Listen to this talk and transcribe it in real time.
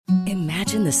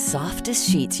Imagine the softest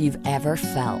sheets you've ever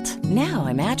felt. Now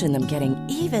imagine them getting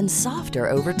even softer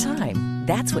over time.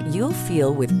 That's what you'll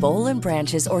feel with Boll &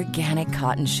 Branch's organic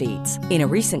cotton sheets. In a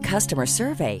recent customer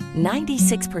survey,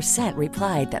 96%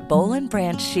 replied that Boll &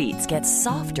 Branch sheets get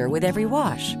softer with every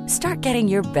wash. Start getting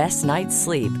your best night's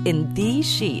sleep in these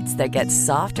sheets that get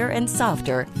softer and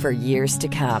softer for years to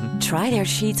come. Try their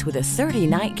sheets with a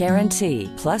 30-night guarantee.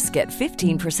 Plus, get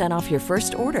 15% off your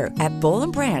first order at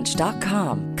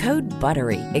bollandbranch.com. Code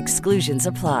BUTTERY. Exclusions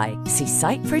apply. See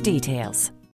site for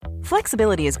details.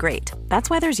 Flexibility is great. That's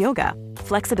why there's yoga.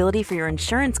 Flexibility for your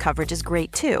insurance coverage is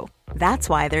great too. That's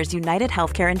why there's United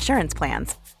Healthcare Insurance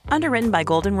Plans. Underwritten by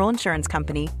Golden Rule Insurance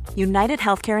Company, United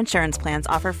Healthcare Insurance Plans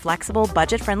offer flexible,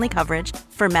 budget-friendly coverage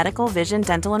for medical, vision,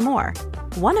 dental, and more.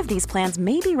 One of these plans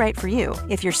may be right for you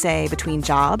if you're, say, between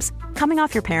jobs, coming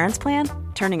off your parents' plan,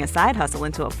 turning a side hustle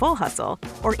into a full hustle,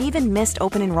 or even missed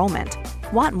open enrollment.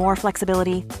 Want more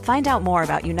flexibility? Find out more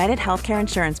about United Healthcare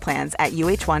Insurance Plans at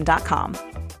uh1.com.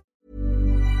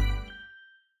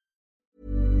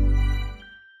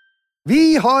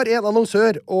 Vi har en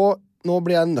annonsør, og nå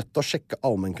blir jeg nødt til å sjekke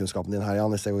allmennkunnskapen din her,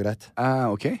 Jan, hvis det går greit.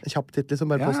 Ok. En kjapp titt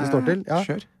liksom, bare på hvordan det står til. Ja.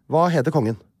 Kjør. Hva heter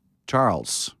kongen?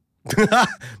 Charles.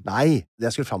 Nei, det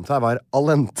jeg skulle frem til her var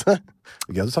Allente.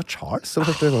 Gøy, du sa Charles som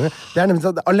første konge. Det er nemlig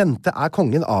sånn at Allente er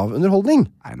kongen av underholdning.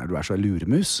 Nei, når du er så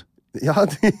luremus. Ja,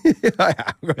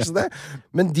 kanskje det.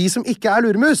 Men de som ikke er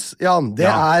luremus, Jan, det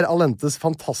er Allentes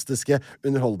fantastiske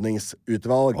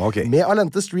underholdningsutvalg. Ok. Med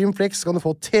Allente Streamflex kan du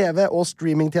få TV og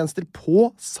streamingtjenester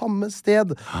på samme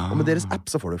sted. Og med deres app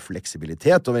så får du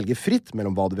fleksibilitet og velge fritt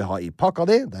mellom hva du vil ha i pakka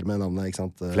di. Dermed navnet, ikke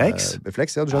sant? Flex?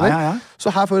 Flex, ja, du skjønner. Ja.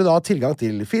 Så her får du da tilgang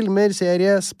til filmer,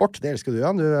 serie, sport. Det elsker du,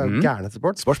 Jan. Du er gæren etter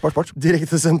sport. Sport.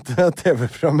 Direktesendte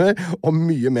TV-programmer og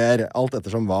mye mer. Alt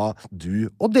ettersom hva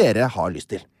du og dere har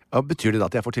lyst til. Betyr det da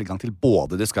at jeg får tilgang til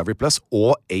både Discovery Plus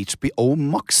og HBO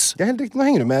Max? Ja, helt riktig, nå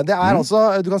henger du med. Det er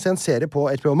altså, du kan se en serie på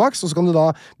HBO Max, og så kan du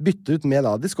da bytte ut med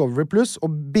da Discovery Plus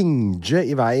og binge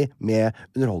i vei med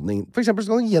underholdning. For eksempel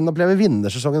så kan du gjenoppleve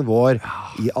vinnersesongen vår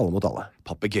i Alle mot alle.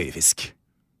 Papegøyefisk.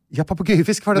 Ja,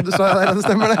 papegøyefisk var det du sa der, det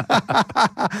stemmer det.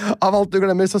 Av alt du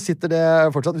glemmer, så sitter det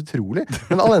fortsatt utrolig.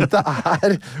 Men Allente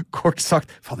er, kort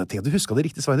sagt, faen, jeg tenker at du husker det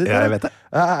riktige svaret ditt. Ja, jeg vet det.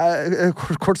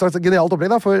 Kort sagt, genialt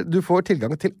opplegg da, for du får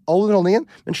tilgang til all underholdningen,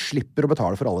 men slipper å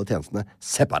betale for alle tjenestene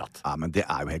separat. Ja, men det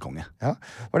er jo helt konge. Ja,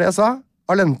 var det jeg sa.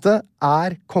 Allente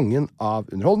er kongen av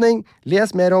underholdning.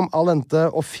 Les mer om Allente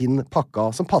og finn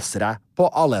pakka som passer deg på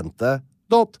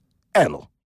allente.no.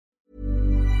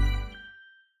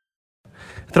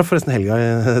 Jeg traff forresten Helga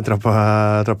i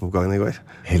trappeoppgangen i går.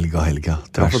 Helga,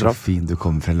 du er så fin. Du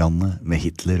kommer fra landet med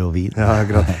Hitler og vin. Ja,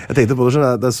 akkurat. Jeg tenkte på det sånn,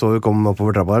 da så hun kom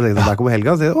oppover trappa her, så tenkte der kommer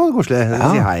Helga, og så koselig,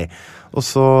 si hei. Og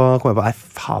så kom jeg på,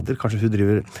 fader, kanskje hun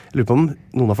driver, jeg lurer på om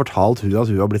noen har fortalt hun at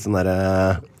hun har blitt sånn der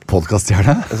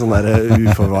podcaststjerne? En sånn der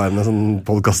uforvarende sånn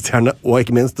podcaststjerne. Og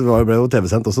ikke minst, det ble jo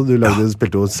TV-sendt også. Du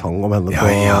spilte jo en sang om henne på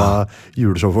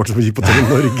juleshowet vårt som gikk på TV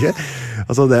Norge.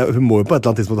 Altså, hun må jo på et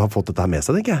eller annet tidspunkt ha fått dette her med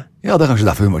seg, tenker jeg. Ja, det er kanskje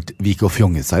derfor hun gikk og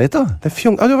fjonget seg litt, da.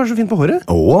 Du var så fin på håret.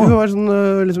 Hun var sånn,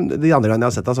 liksom, de andre gangene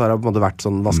jeg har sett deg, så har jeg på en måte vært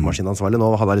sånn vaskemaskinansvarlig. Nå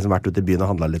hadde jeg liksom vært ute i byen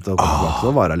og handlet litt, og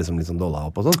så var jeg liksom dolla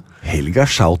opp og sånn. Helga,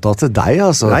 shout-out til deg,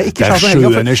 altså. Nei, ikke shout-out til Helga.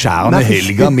 Det er skjønne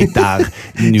Helga mitt der.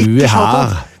 Nu er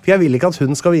her. For jeg vil ikke at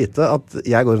hun skal vite at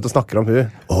jeg går rundt og snakker om hun.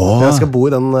 Jeg skal bo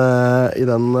i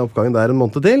den oppgangen der en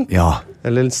måned til. Ja.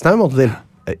 Eller en snau måned til.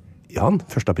 Jan,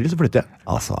 1. april så flytter jeg.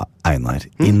 Altså, Einar,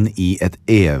 inn i et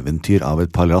eventyr av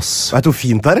et palass. Vet du hvor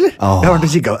fint det er, eller? Jeg har vært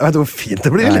og kikket. Vet du hvor fint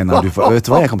det blir, eller? Einar, vet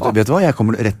du hva? Jeg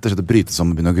kommer rett og slett å bryte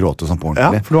sammen og begynne å gråte sånn på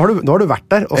ordentlig. Ja, for nå har du vært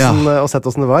der og sett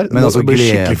hvordan det var. Men altså,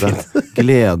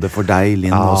 glede for deg,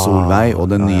 Linn og Solveig og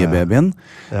den nye babyen.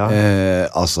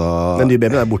 Altså... Den nye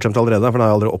babyen er bortskjemt allerede, for den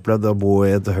har jeg aldri opplevd å bo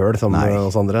i et høl sammen med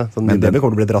oss andre. Så den nye babyen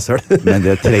kommer til å bli et rasshøl. Men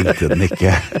det trengte den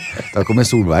ikke. Da kommer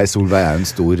Solveig. Solveig er en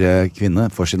stor kvinne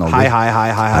for sin alder.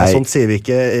 Hei. Sånt sier vi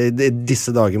ikke i disse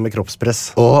dager med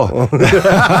kroppspress.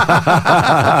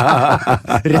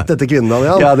 Rett etter kvinnen,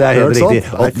 Jan. Ja, det er helt riktig.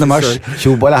 8. mars.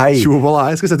 Tjobolle hei.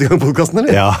 Skal vi sette i gang podcasten,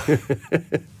 eller? Ja.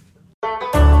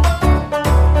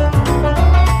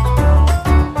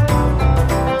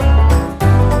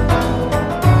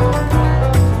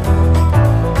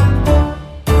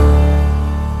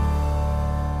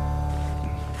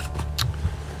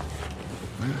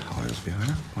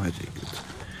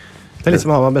 Det er litt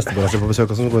som å ha med besteforeldre på besøk,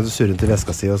 og så går du surre rundt i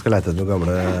veska si og skal lete etter noen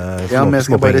gamle småpenger. Ja, men jeg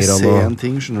skal bare se en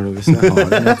ting, skjønner du, hvis jeg har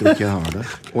det. Jeg tror ikke jeg har det.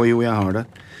 Jo, jeg har det.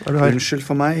 Unnskyld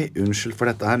for meg, unnskyld for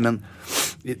dette her, men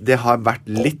det har vært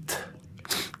litt...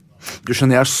 Du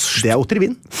skjønner, det er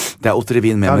Otrivin. Det er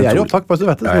Otrivin med vi mentol. I opptak, bare så du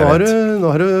vet det. Nå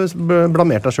har du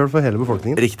blamert deg selv for hele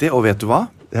befolkningen. Riktig, og vet du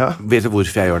hva? Ja. Vet du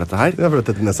hvorfor jeg gjør dette her? Det er for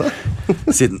dette nesa.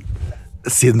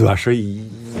 Siden du så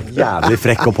jævlig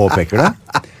frekk og påpeker det.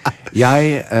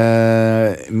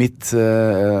 Mitt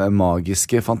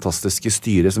magiske, fantastiske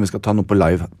styre, som vi skal ta noe på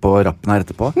live på rappen her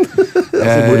etterpå.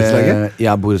 Borettslaget?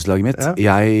 Ja, borettslaget mitt.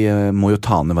 Ja. Jeg må jo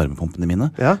ta ned varmepumpene mine.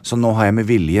 Ja. Så nå har jeg med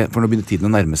vilje, for nå begynner tiden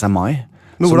å nærme seg mai.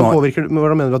 Men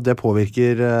hvordan mener du at det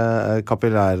påvirker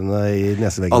kapillærene I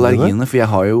neseveggene? Allergiene, for jeg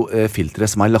har jo filtre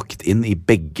som lagt inn I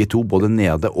begge to, både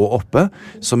nede og oppe,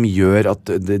 som gjør at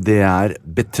det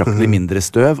betraktelig mindre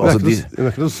støv. Men det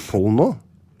ikke noe pollen nå?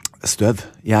 Støv.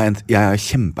 Jeg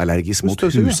kjempeallergisk mot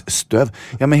husstøv.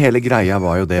 Ja, men hele greia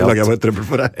var jo det at... Lager jeg bare trøbbel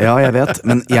for deg. Ja, jeg vet,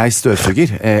 men jeg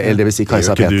støvsuger, eller det vil si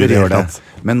Kajsa Peter gjør det.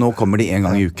 Men nå kommer de en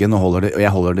gang I uken, og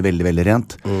jeg holder det veldig, veldig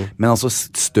rent. Men altså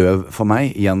støv for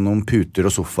meg, gjennom puter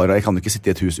og sofaer, og jeg kan jo ikke sitte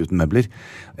I et hus uten møbler.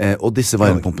 Og disse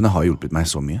varmepumpene har hjulpet meg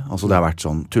så mye. Altså det har vært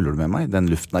sånn, tuller du med meg? Den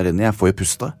luften inne, jeg får jo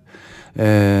pusta.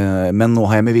 Men nå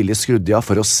har jeg med vilje skrudd av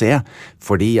for å se,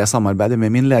 fordi jeg samarbeider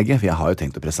med min lege, for jeg har jo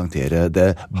tenkt å presentere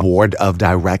The Board of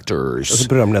Directors. Altså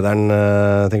programlederen,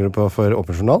 tenker du på for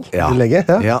Åpen Journal? Ja, din lege?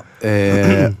 ja.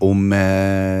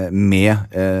 Med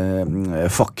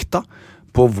fakta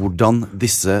på hvordan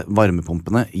disse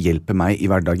varmepumpene hjelper meg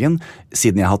I hverdagen,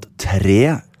 siden jeg har hatt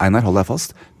 3, Einar, hold deg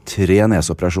fast, 3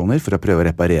 neseoperasjoner for å prøve å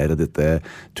reparere dette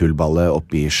tullballet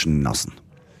oppi snassen.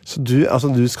 Så du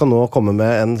skal nå komme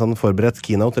med en sånn forberedt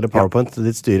keynote eller PowerPoint til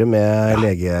ditt styre med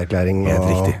legeerklæring Helt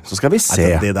riktig. Så skal vi se.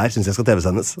 Det der synes jeg skal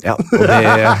TV-sendes. Ja, og det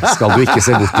skal du ikke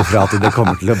se bort ifra at det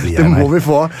kommer til å bli. Det må vi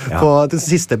få på den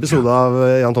siste episode av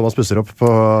Jan Thomas Pusser opp på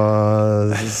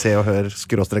Se og Hør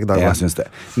 _Dagblad. Jeg synes det.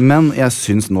 Men jeg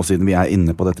synes nå, siden vi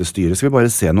inne på dette styret, skal vi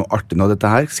bare se noe artig nå dette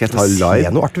her. Skal jeg ta live?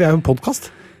 Se noe artig, vi jo en podcast.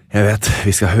 Jeg vet,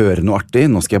 vi skal høre noe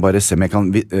artig. Nå skal jeg bare se om jeg kan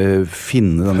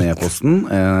finne denne e-posten.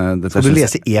 Skal du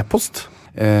lese e-post?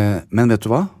 Men vet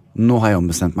du hva? Nå har jeg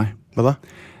ombestemt meg. Hva da?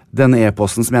 Denne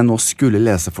e-posten som jeg nå skulle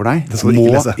lese for deg, det skal du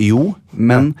ikke lese. Jo,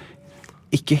 men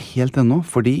ikke helt ennå,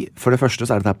 fordi for det første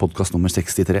så dette podcast nummer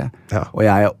 63, og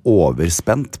jeg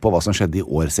overspent på hva som skjedde I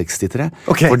år 63,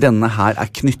 for denne her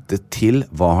knyttet til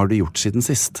hva har du gjort siden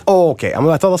sist. Ok, ja,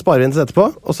 men vet du, da sparer vi inn til etterpå,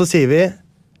 og så sier vi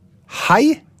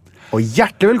hei, og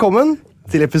hjertelig velkommen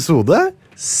til episode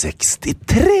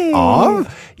 63 av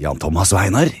Jan Thomas og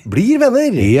Einar Blir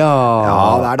venner.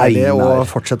 Ja, det deilig å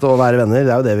fortsette å være venner.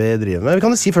 Det jo det vi driver med. Vi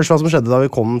kan jo si først hva som skjedde da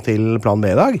vi kom til plan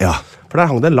B I dag. Ja. For der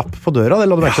hang det en lapp på døra.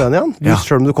 Det la du merke til den, Jan.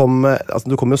 Selv om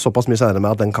du kom jo såpass mye senere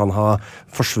med at den kan ha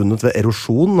forsvunnet ved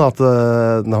erosjon, at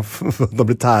den har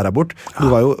blitt tæret bort.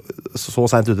 Du var jo så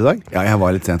sent ute I dag. Ja, jeg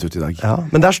var litt sent ute I dag. Ja.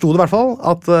 Men der sto det I hvert fall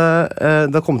at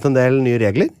det har kommet en del nye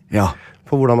regler. Ja.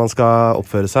 På hvordan man skal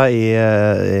oppføre seg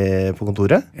på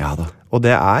kontoret. Ja da. Og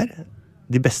det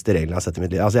de beste reglene jeg har sett I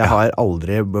mitt liv. Altså, jeg har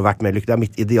aldri vært mer lykkelig. Det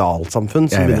mitt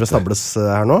idealsamfunn som begynner å stables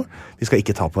her nå. Vi skal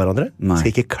ikke ta på hverandre. Vi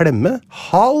skal ikke klemme.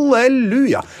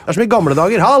 Halleluja! Det som I gamle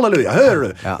dager. Halleluja! Hører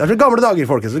du? Ja. Det som I gamle dager,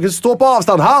 folkens. Vi kan stå på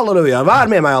avstand. Halleluja!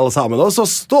 Vær med meg alle sammen. Og så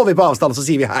står vi på avstand, og så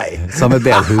sier vi hei. Som et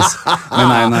bedhus.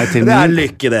 Men nei, til det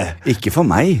lykke, det. Ikke for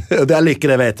meg. Det lykke,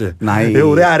 det, vet du. Nei.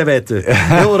 Jo, det det, vet du.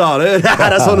 Jo da, det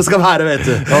sånn det skal være, vet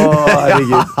du.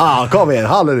 Herregud. Kom igjen,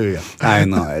 halleluja.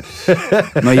 Einar.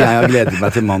 Når jeg har gledet meg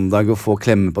til mandag å få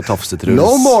klemme på tafsetrus.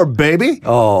 No more, baby!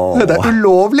 Det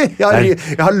ulovlig. Jeg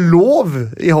har lov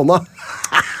I hånda.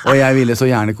 Og jeg ville så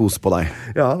gjerne kose på deg.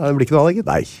 Ja, det blir ikke noe annet.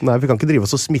 Nei, vi kan ikke drive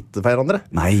oss og smitte hverandre.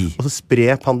 Nei. Og så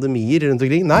spre pandemier rundt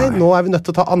omkring. Nei, nå vi nødt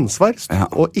til å ta ansvar.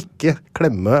 Og ikke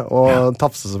klemme og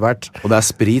tafse så fælt. Og det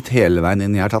sprit hele veien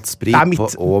inn. Jeg har tatt sprit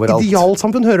på overalt. Det mitt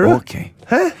idealsamfunn, hører du? Ok.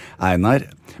 Einar,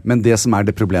 men det som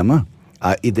det problemet,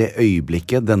 I det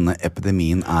øyeblikket denne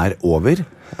epidemien over,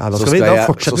 da skal vi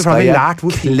fortsette, for vi har lært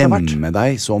hvor fint det har vært. Klemme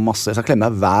deg så masse. Jeg skal klemme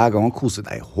deg hver gang og kose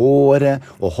deg I håret,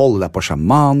 og holde deg på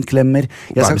sjamanklemmer.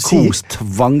 Jeg skal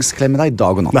tvangsklemme deg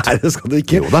dag og natt. Nei, det skal du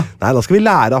ikke. Jo da. Nei, da skal vi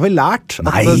lære, har vi lært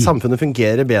at samfunnet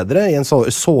fungerer bedre I en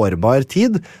sårbar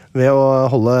tid, ved å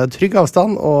holde trygg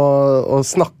avstand og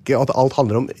snakke, at alt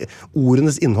handler om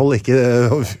ordenes innhold, ikke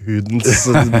hudens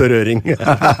berøring.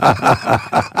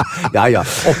 Ja.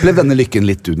 Opplev denne lykken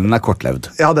litt, du. Den kortlevd.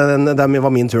 Ja, det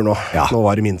var min tur nå. Ja. Nå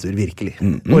var det min tur, virkelig.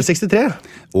 År 63.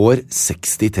 År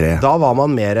 63. Da var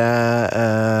man mer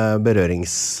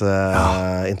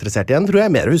berøringsinteressert igjen, tror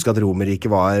jeg. Mer å huske at Romerriket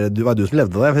var du som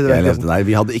levde der. Jeg levde der.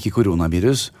 Vi hadde ikke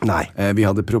koronavirus. Nei. Vi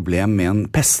hadde problem med en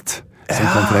pest som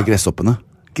kom fra gresshoppene.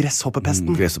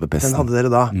 Gresshoppepesten. Gresshopppesten. Den hadde dere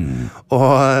da.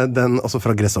 Og den, også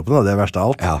fra gresshoppene, det verste av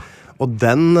alt. Ja. Og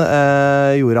den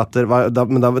gjorde at det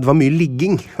var mye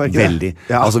ligging, var det ikke Veldig. det?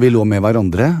 Ja. Altså, vi lå med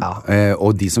hverandre,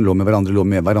 og de som lå med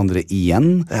hverandre igjen.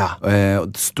 Ja.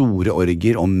 Store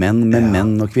orger, og menn med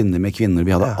menn, og kvinner med kvinner.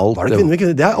 Vi hadde alt. Var det kvinner med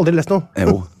kvinner? Det har jeg aldri lest noe.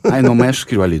 Jo. Nei, nå må jeg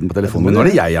skru av lyden på telefonen. Men nå er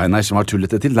det jeg, Einar, som har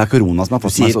tullet det til. Det er korona som har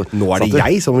fått meg så... Nå er det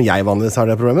jeg, som jeg vanligvis har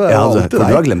det problemet. Det ja, alltid for deg.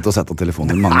 du har glemt å sette av telefonen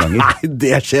din mange ganger. Nei,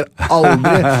 det skjer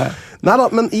aldri. Neida,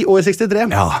 men i år 63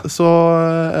 så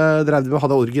drev de med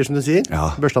hadde orger, som du sier.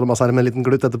 Børsta de massere med en liten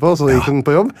glutt etterpå, så gikk hun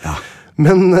på jobb.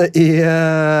 Men i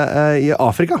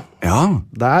Afrika,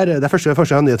 det er første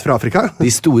gang nyhet fra Afrika.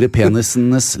 De store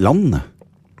penisenes land.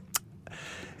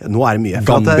 Nå er det mye.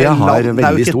 Gambia har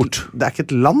veldig stort. Det er ikke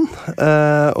et land,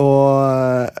 og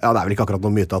det er vel ikke akkurat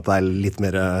noe myte at det er litt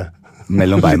mer...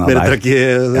 mellom beina mer der. trøkk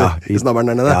i snabberen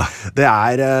der nede. Det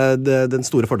er den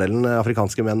store fordelen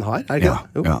afrikanske menn har, er det ikke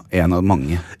det? Ja, en av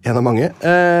mange. En av mange.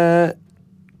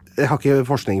 Jeg har ikke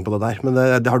forskning på det der, men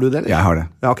har du det? Eller? Jeg har det.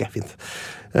 Ja, ok, fint.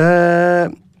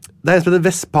 Det er en som heter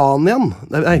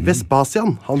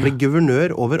Vespasian. Han ble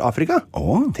guvernør over Afrika.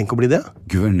 Tenk å bli det.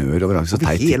 Guvernør over Afrika.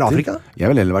 Over hele Afrika? Jeg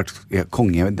vil heller vært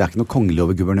konge. Det er ikke noe kongelig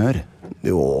over guvernør.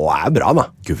 Jo, det er bra da.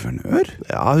 Guvernør?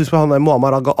 Ja, husk på han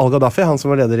Muammar al-Gaddafi, han som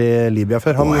var leder i Libya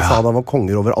før. Han sa han var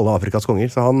konger over alle Afrikas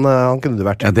konger, så han kunne du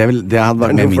vært. Ja, det hadde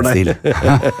vært med min stil.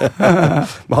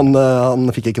 Men han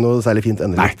fikk ikke noe særlig fint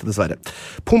endelig, dessverre.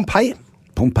 Pompeii.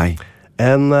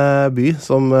 En by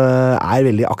som er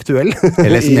veldig aktuell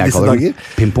eller som i jeg disse dager.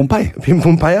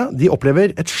 Pim-Pompeii, ja. De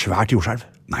opplever et svært jordskjelv.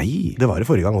 Nei. Det var det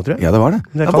forrige gang også, tror jeg. Ja, det var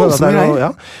det.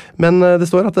 Men det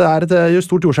står at det er et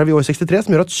stort jordskjelv i år 63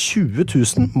 som gjør at 20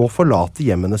 000 må forlate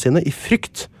hjemmene sine i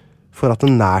frykt for at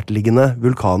den nærtliggende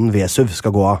vulkanen Vesuv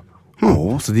skal gå av.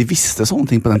 Så de visste sånne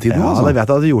ting på den tiden? Ja, de vet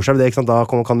at jordskjelv,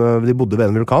 de bodde ved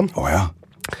en vulkan.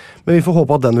 Men vi får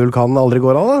håpe at den vulkanen aldri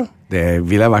går av, da. Det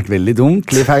ville vært veldig dumt.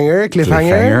 Cliffhanger.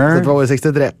 Dette var år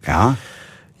 63. Ja.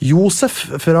 Josef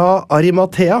fra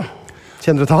Arimathea.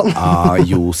 Kjenner du til han?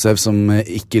 Josef som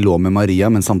ikke lå med Maria,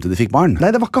 men samtidig fikk barn. Nei,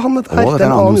 det var ikke han. Det er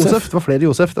en annen Josef. Det var flere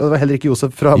Josef. Det var heller ikke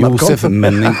Josef fra Madcon. Josef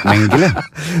Mengele.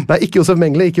 Nei, ikke Josef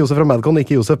Mengele, ikke Josef fra Madcon,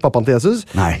 ikke Josef, pappaen til Jesus.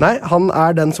 Nei, han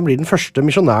er den som blir den første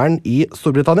misjonæren i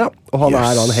Storbritannia, og han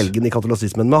er en helgen i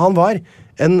katolisismen. Men han var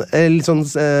en litt sånn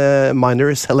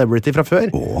minor celebrity fra før,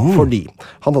 fordi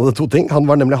han hadde to ting. Han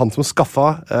var nemlig han som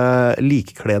skaffa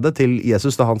likklede til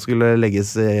Jesus da han skulle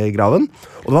legges i graven,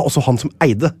 og det var også han som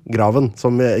eide graven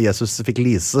som Jesus fikk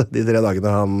lise de 3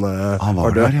 dagene han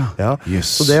var død. Ja. Yes.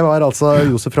 Så det var altså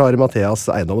Josef fra Arimatheas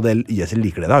eiendom, og det Jesu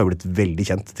likklede har jo blitt veldig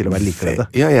kjent til å være likklede.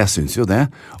 Ja, jeg synes jo det.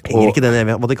 Henger ikke den i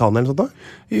Vatikanen eller noe sånt da?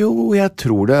 Jo, jeg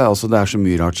tror det. Altså, det er så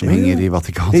mye rart som henger i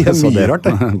Vatikanen. Ja, mye rart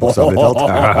det. Bokstavelig talt.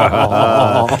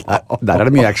 Der er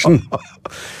det mye action.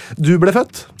 Du ble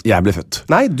født? Jeg ble født.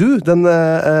 Nei, du, den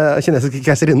kinesiske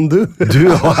keiserinnen du.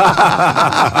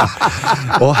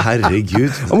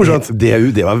 Herregud.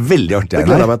 Det var veldig artig. Det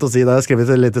gleder jeg meg til å si. Da har jeg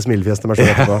skrevet et lite smilefjes til meg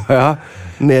selv etterpå.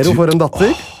 Nero får en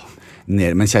datter.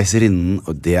 Men keiserinnen,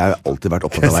 og det har jeg alltid vært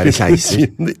opptatt av å være keiser.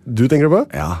 Du tenker du på?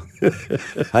 Ja.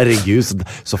 Herregud,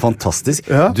 så fantastisk.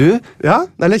 Du? Ja,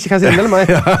 eller ikke keiserinnen eller meg.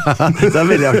 Det er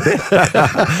veldig artig.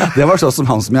 Det var sånn som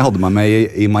han som jeg hadde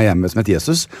med i Miami som het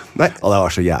Jesus. Og det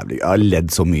var så jævlig. Jeg har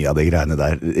ledd så mye av de greiene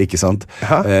der, ikke sant?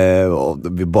 Og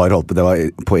vi bare holdt på, det var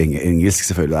på engelsk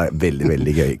selvfølgelig, det er veldig,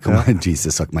 veldig gøy. Come on,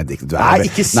 Jesus suck my dick. Nei,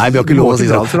 vi har ikke lov å si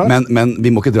sånn. Men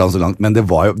vi må ikke dra den så langt, men det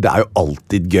er jo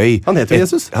alltid gøy. Han heter jo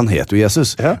Jesus.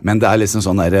 Jesus, men det er liksom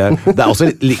sånn der, det er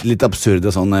også litt absurd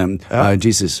sånn,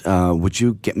 Jesus, would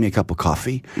you get me a cup of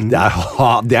coffee? Det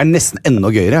er nesten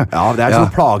enda gøyere. Ja, det er sånn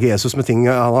å plage Jesus med ting,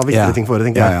 han har viktige ting for det,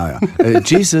 tenker jeg.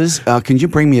 Jesus, can you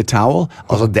bring me a towel?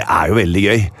 Altså, det er jo veldig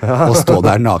gøy å stå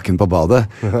der naken på badet.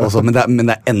 Også, men det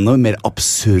er enda mer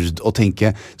absurd å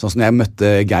tenke, sånn som jeg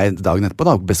møtte Geir dagen etterpå,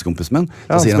 da, bestekompisen min.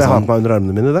 Ja, som jeg har på meg under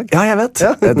armene mine i dag. Ja, jeg vet.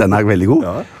 Den er veldig god.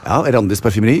 Ja, Randis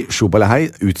parfymeri,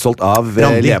 Sjobalahei, utsolgt av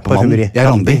Lepemannen.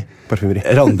 Randi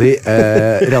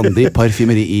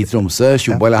parfymeri i Tromsø,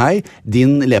 Tjobalahei.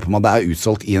 Din lepemadde er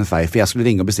utsolgt i en fei, for jeg skulle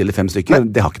ringe og bestille 5 stykker.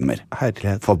 Det har ikke noe mer.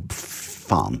 Herlighet. For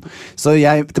faen. Så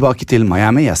jeg tilbake til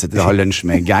Miami. Jeg sitter og har lunsj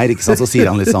med Geir, ikke sant? Så sier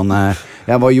han litt sånn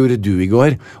hva gjorde du i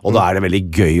går? Og da er det veldig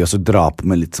gøy å dra på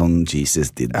med litt sånn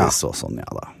Jesus did this og sånn, ja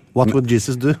da. What would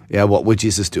Jesus do? Yeah, what would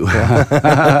Jesus do?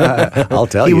 I'll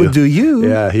tell you. He would do you.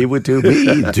 Yeah, he would do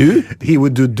me. Du? He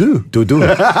would do.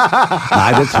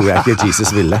 Nei, det tror jeg ikke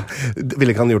Jesus ville.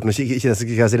 Ville ikke han gjort noe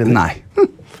kinesiske keiserinne? Nei.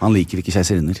 Han liker ikke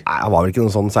keiserinner. Nei, han var vel ikke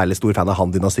noen sånn særlig stor fan av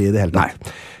Han-dynastiet i det hele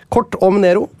tatt. Kort om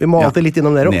Nero. Vi må alltid litt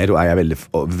innom Nero. Nero er jeg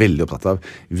veldig opptatt av.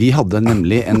 Vi hadde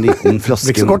nemlig en liten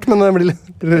flaske... Det blir ikke så kort, men det blir litt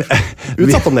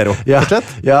utsatt om Nero. Ja,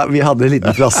 vi hadde en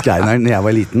liten flaske her når jeg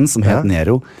var liten, som het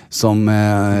Nero. Som,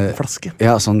 flaske?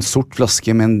 Ja, sånn sort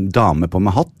flaske med en dame på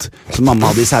med hatt, som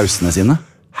mamma hadde i sausene sine.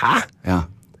 Hæ? Ja.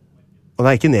 Og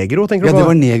det er ikke negro, tenker du på? Ja, det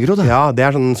var negro, det. Ja, det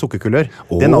er sånn sukkerkulør.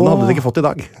 Det navnet hadde de ikke fått i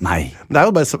dag. Nei. Det er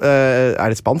jo bare,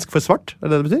 er det spansk for svart? Er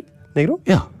det det betyr? Negro?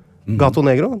 Ja. Gato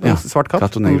Negro, svart katt.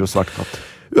 Gato Negro, svart katt.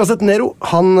 Uansett, Nero,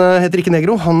 han heter ikke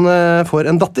Negro, han får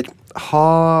en datter.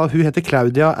 Hun heter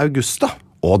Claudia Augusta.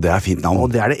 Det er fint navn. Og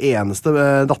det er det eneste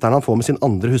datteren han får med sin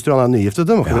andre hustru. Han er nygift, vet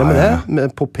du. Må ikke glemme det.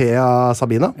 Med Popea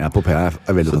Sabina. Ja, Popea er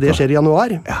veldig så godt. det skjer i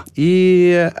januar. Ja. I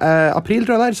april,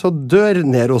 tror jeg det er, så dør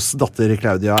Neros datter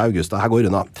Claudia Augusta. Her går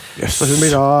hun av. Yes. Så hun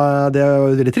blir da, det er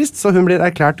jo veldig trist, så hun blir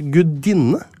erklært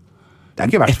gudinne. Det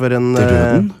er ikke verst for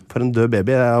en død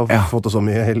baby. Jeg har fått det så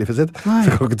mye i livet sitt. Så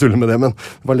jeg kan ikke tulle med det, men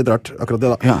det var litt rart akkurat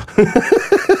det da. Ja.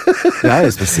 Det er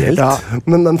jo spesielt. Ja,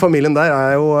 men den familien der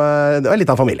er jo det er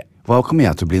litt av en familie. Hva kommer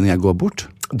jeg til å bli når jeg går bort?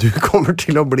 Du kommer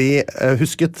til å bli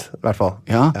husket, i hvert fall.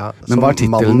 Ja, men hva er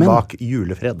tittelen min? Mannen bak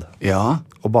julefred. Ja.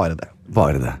 Og bare det.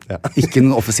 Bare det. Ja. Ikke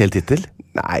en offisiell tittel?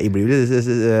 Nei, blir det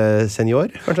senior,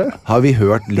 kanskje? Har vi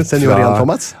hørt litt Senior Jan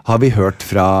Thomas? Har vi hørt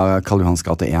fra Karl Johans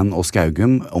gate 1 og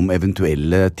Skaugum om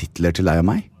eventuelle titler til deg og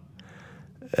meg?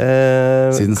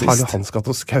 Siden sist. Karl Johans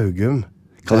gate og Skaugum.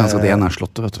 Karl Johans gate 1 er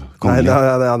slottet, vet du. Nei, det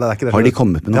er ikke det. Har de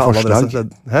kommet med noen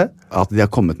forslag? Hæ? At de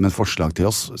har kommet med et forslag til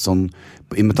oss, sånn,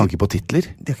 med tanke på titler?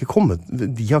 De har ikke kommet.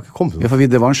 Ja, for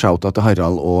det var en shout-out til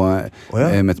Harald og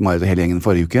Mette-Marit og hele gjengen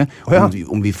forrige uke.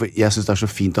 Jeg synes det er så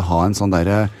fint å ha en sånn der...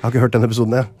 Jeg har ikke hørt den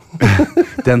episoden, jeg.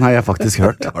 Den har jeg faktisk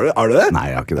hørt. Har du det? Nei,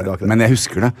 jeg har ikke det. Men jeg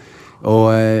husker det.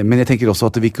 Men jeg tenker også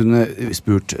at vi kunne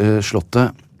spurt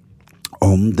Slottet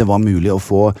om det var mulig å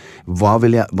få hva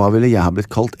ville jeg ha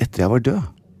blitt kalt etter jeg var død?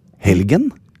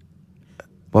 Helgen?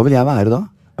 Hva vil jeg være da?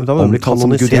 Da må du bli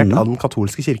kanonisert av den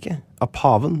katolske kirke. Av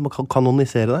paven må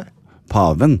kanonisere deg.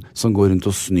 Paven som går rundt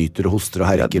og snyter og hoster og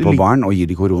herker på barn og gir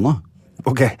de korona.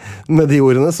 Ok, med de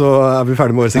ordene så er vi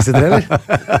ferdig med år 63, eller?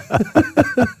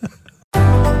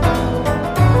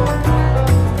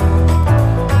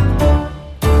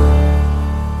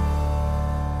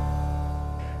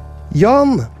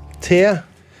 Jan T.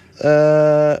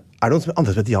 Er det noen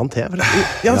andre som heter Jan T?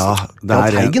 Ja, det er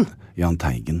Jan Teigen. Jan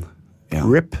Teigen. Ja.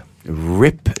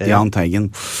 RIP. Jan Teigen.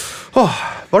 Hva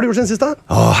har du gjort siden sist da?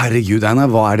 Herregud, Einar,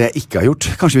 hva er det jeg ikke har gjort?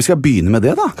 Kanskje vi skal begynne med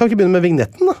det da? Kan vi ikke begynne med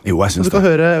vignetten da? Jo, jeg synes det. Du kan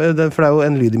høre, for det er jo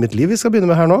en lyd i mitt liv vi skal begynne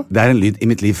med her nå. Det er en lyd i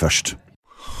mitt liv først.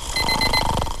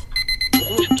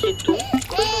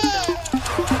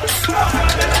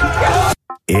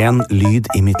 En lyd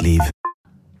i mitt liv.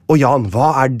 Og Jan,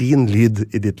 hva er din lyd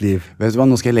i ditt liv? Vet du hva,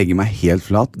 nå skal jeg legge meg helt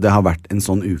flat. Det har vært en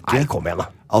sånn uke. Nei, kom igjen da.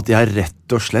 At jeg har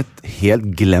rett og slett helt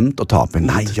glemt å ta opp en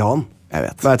lyd. Nei, Jan. Jeg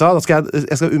vet. Vet du hva,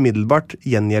 jeg skal umiddelbart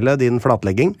gjengjelde din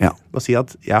flatlegging. Ja. Og si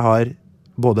at jeg har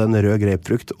både en rød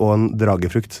grapefrukt og en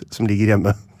dragefrukt som ligger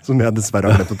hjemme, som jeg dessverre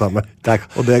har glemt å ta med.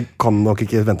 Og det kan nok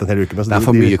ikke vente en hel uke med. Det er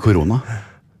for mye korona.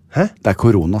 Hæ? Det er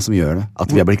korona som gjør det.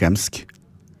 At vi har blitt glemsk.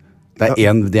 Det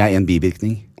er en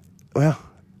bivirkning. Åja.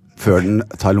 Før den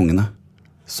tar lungene,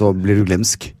 så blir du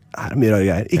glemsk. Det er mye rare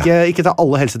greier. Ikke ta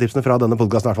alle helsetipsene fra denne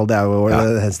podcasten, i hvert fall. Det er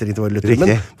jo henstilling til våre lyttere.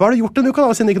 Men hva har du gjort denne uka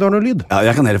da, siden ikke du har noe lyd? Ja,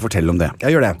 jeg kan heller fortelle om det.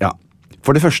 Jeg gjør det. Ja.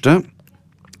 For det første,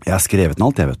 jeg har skrevet den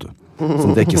alt, jeg vet du.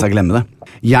 Sånn at jeg ikke skal glemme det.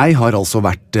 Jeg har altså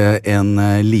vært en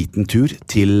liten tur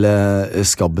til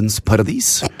Skabbens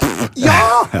paradis. Ja!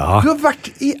 Du har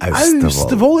vært i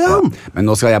Austevoll, Jan! Ja. Men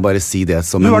nå skal jeg bare si det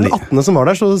som... Du var den 18. som var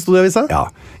der, så det stod i avisa? Ja,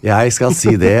 jeg skal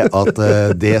si det at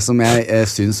det som jeg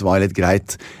synes var litt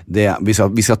greit, vi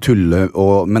skal tulle,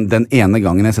 men den ene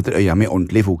gangen jeg setter øya mi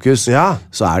ordentlig i fokus,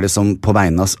 så er det som på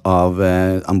vegne av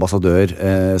ambassadør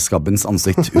Skabbens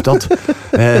ansikt utad.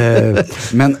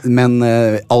 Men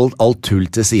alt tull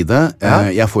til side.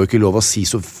 Jeg får jo ikke lov å si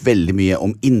så veldig mye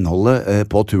om innholdet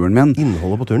på turen min.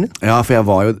 Innholdet på turen din? Ja, for jeg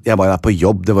var der på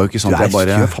jobb. Det var jo ikke sånn at jeg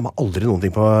bare... Du gjør faen meg aldri noen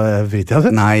ting på fritida, du?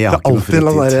 Nei, jeg har ikke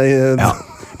noe fritid. Ja.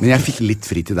 Men jeg fikk litt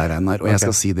fritid der, Einar, og jeg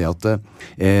skal si det at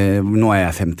nå er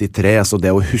jeg 53, så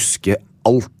det å huske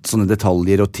alt sånne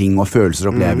detaljer og ting og følelser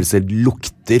og opplevelser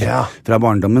lukter fra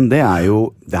barndommen, det er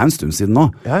en stund siden nå.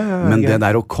 Men det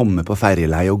der å komme på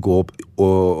ferjeleie og gå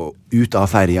ut av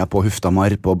ferja på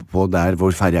Huftamar, på der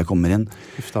hvor ferja kommer inn.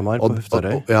 Huftamar på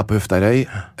Huftarøy? Ja, på Huftarøy.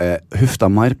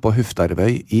 Huftamar på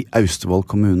Huftarøy i Austevoll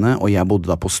kommune, og jeg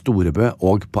bodde da på Storebø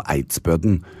og på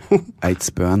Eidsbøden.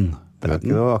 Eidsbøen. Det er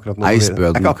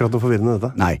ikke akkurat noe forvirrende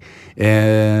dette. Nei.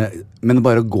 Men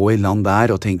bare å gå i land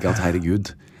der og tenke at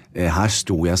herregud, her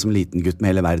sto jeg som liten gutt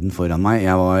med hele verden foran meg.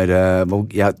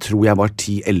 Jeg tror jeg var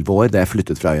 10-11 år da jeg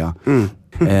flyttet fra øya.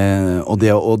 Og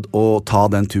det å ta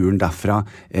den turen derfra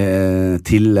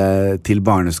til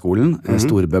barneskolen,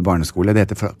 Storebø barneskole, det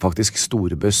heter faktisk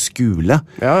Storebø skole.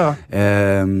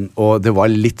 Og det var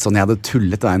litt sånn, jeg hadde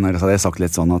tullet der når jeg hadde sagt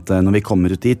litt sånn at når vi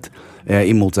kommer ut dit,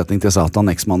 i motsetning til Satan,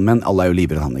 eksmannen min, alle er jo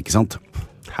livredd han, ikke sant?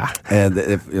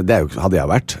 Det er jo, hadde jeg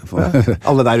vært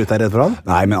Alle der ute er redd for han?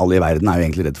 Nei, men alle i verden er jo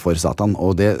egentlig redd for Satan.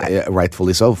 Og det er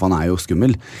rightfully so, for han er jo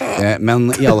skummel.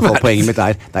 Men i alle fall, poenget mitt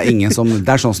det er ingen som,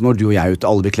 det er sånn som når du og jeg er ute,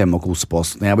 alle vil klemme og kose på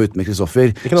oss. Når jeg var ute med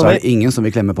Kristoffer, så er det ingen som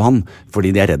vil klemme på han,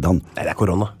 fordi de er redd han. Nei, det er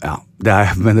korona. Ja,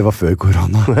 men det var før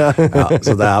korona.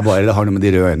 Så det er bare, det har noe med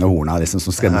de røde øynene og hornene liksom,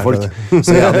 som skremmer folk.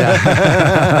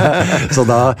 Så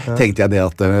da tenkte jeg det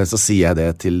at, så sier jeg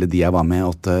det til de jeg var med,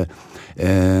 at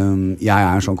jeg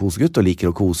er en sånn kosegutt og liker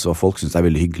å kose, og folk synes det er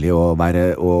veldig hyggelig å være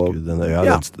Gud, den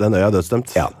øya er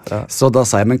dødsstemt. Så da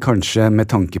sa jeg, men kanskje med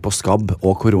tanke på skabb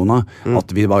og korona,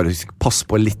 at vi bare pass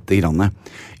på litt grann.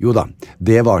 Jo da,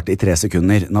 det varte i 3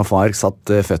 sekunder når far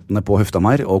satt føttene på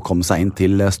Huftamar og kom seg inn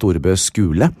til Storebø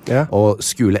skole, og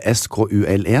skole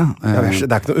SKULE. Det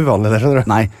er ikke noe uvanlig der, skjønner du.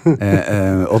 Nei,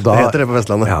 og da, det heter det på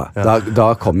Vestlandet.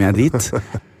 Da kom jeg dit.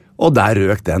 Og der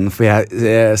røk den, for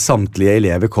samtlige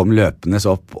elever kom løpende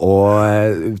opp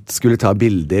og skulle ta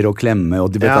bilder og klemme, og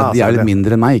de vet at de er litt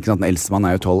mindre enn meg, ikke sant? Den eldste mann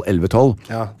er jo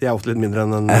 12-11-12. Ja, de er ofte litt mindre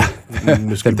enn en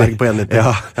muskelberg på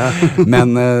 1,90.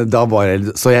 Men da var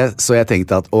det, så jeg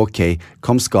tenkte at ok,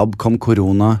 kom skabb, kom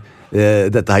korona,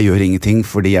 dette her gjør ingenting,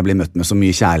 fordi jeg ble møtt med så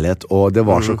mye kjærlighet, og det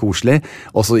var så koselig.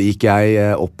 Og så gikk jeg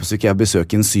opp, så gikk jeg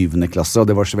besøk i en 7. klasse, og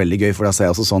det var så veldig gøy, for da sa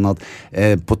jeg også sånn at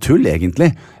på tull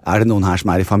egentlig, er det noen her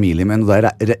som er i familie med, og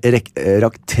da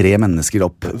rakk 3 mennesker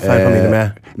opp. Familie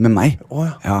med? Med meg.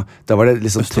 Ja, da var det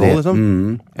liksom Østervold, 3.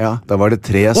 Liksom? Ja, da var det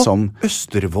 3 som...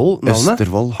 Østervold-navnet?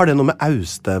 Østervold. Har det noe med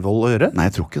Austevoll å gjøre? Nei,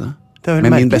 jeg tror ikke det. Men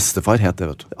merkelig. Min bestefar het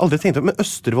det, vet du. Aldri tenkt på, men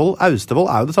Østervold, Austevold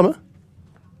er jo det samme.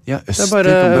 Ja, det er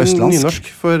bare nynorsk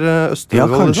for Østervold. Ja,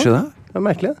 kanskje liksom. det. Det er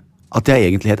merkelig. At jeg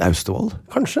egentlig het Austevold.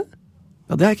 Kanskje.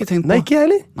 Ja, det har jeg ikke tenkt på. Nei, ikke jeg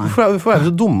heller. Hvorfor er vi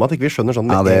så dumme at ikke vi skjønner sånn?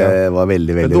 Ja, det var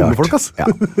veldig, veldig dumme rart. Folk, ass. Ja.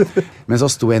 Men så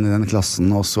sto jeg inne i den klassen,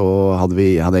 og så hadde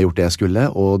jeg gjort det jeg skulle,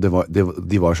 og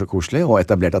de var så koselige, og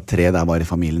etablert at 3 der var i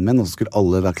familien min, og så skulle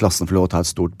alle der klassen få lov å ta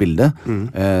et stort bilde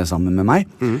sammen med meg.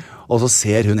 Og så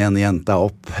ser hun ene jenta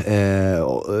opp,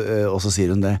 og så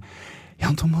sier hun det,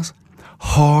 Jan Thomas,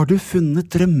 har du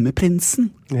funnet drømmeprinsen?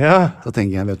 Ja. Så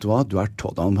tenker jeg, vet du hva, du er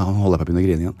 12, han holder på å begynne å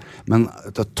grine igjen, men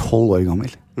du er 12 år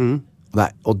gammel.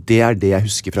 Og det er det jeg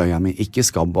husker fra øya mi, ikke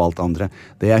skabb og alt andre.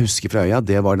 Det jeg husker fra øya,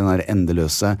 det var den der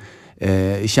endeløse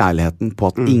kjærligheten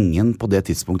på at ingen på det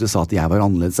tidspunktet sa at jeg var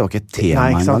annerledes. Det var ikke et tema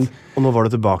engang. Og nå var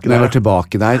du tilbake der. Når jeg var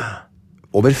tilbake der,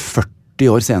 over 40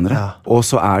 år senere, og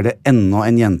så er det enda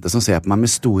en jente som ser på meg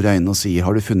med store øyne og sier,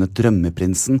 har du funnet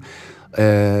drømmeprinsen?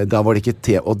 Da var det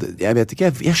ikke og jeg vet ikke,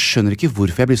 jeg skjønner ikke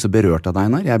hvorfor jeg blir så berørt av deg,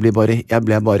 Einar. Jeg ble bare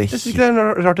jeg synes ikke det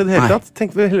er rart i det hele tatt.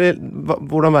 Tenk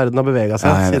hvordan verden har beveget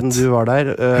seg siden du var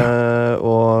der,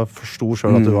 og forstod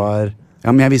selv at du var ja,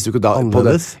 men jeg visste jo ikke da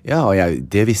annerledes.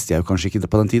 Det visste jeg jo kanskje ikke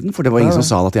på den tiden, for det var ingen som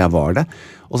sa at jeg var det.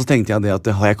 Og så tenkte jeg det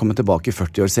at har jeg kommet tilbake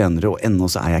 40 år senere, og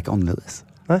ennå så er jeg ikke annerledes.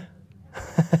 Nei.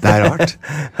 Det er rart.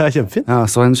 Det er kjempefint. Ja,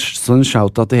 så en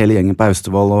shout-out til hele gjengen på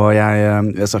Austevoll, og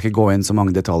jeg skal ikke gå inn så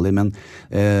mange detaljer, men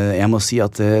jeg må si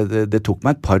at det tok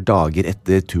meg et par dager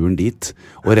etter turen dit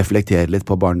å reflektere litt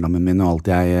på barndommen min og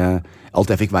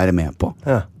alt jeg fikk være med på.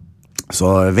 Ja. Så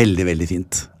veldig, veldig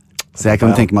fint. Så jeg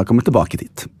kan tenke meg å komme tilbake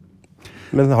dit.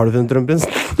 Men har du funnet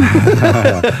drømmeprinsen?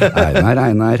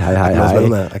 Einar,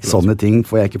 hei. Sånne ting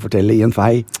får jeg ikke fortelle i en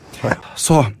fei.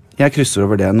 Så jeg krysser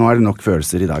over det. Nå er det nok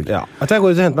følelser i dag. Ja. Jeg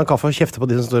går ut og henter meg en kaffe og kjefter på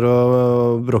de som står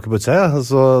og bråker på utsida,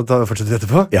 så fortsetter vi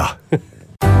etterpå. Ja.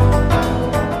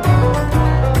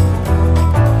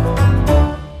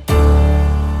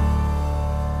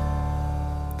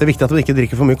 Det er viktig at man ikke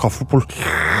drikker for mye kaffe på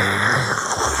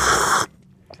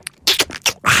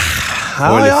Ja,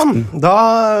 Jan. Da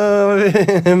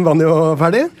er Banjo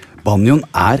ferdig. Banjoen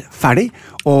er ferdig,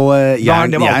 og jeg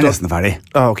er nesten ferdig.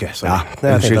 Ok, sorry. Ja,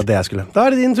 jeg tenkte at det jeg skulle. Da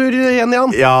er det din tur igjen,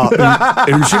 Jan. Ja,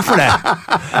 unnskyld for det.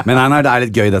 Men nei, det er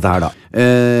litt gøy dette her da.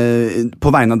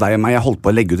 På vegne av deg og meg, jeg holdt på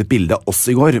å legge ut et bilde av oss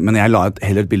i går, men jeg la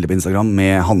heller et bilde på Instagram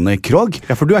med Hanne Krogh.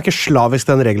 Ja, for du er ikke slavisk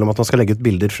den regelen om at man skal legge ut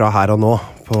bilder fra her og nå.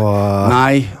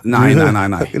 Nei.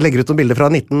 Legger ut noen bilder fra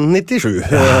 1997.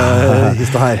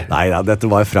 Hista her. Nei,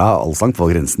 dette var fra Allsang på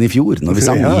grensen i fjor, når vi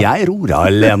sang Jeg ror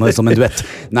alene som en duett.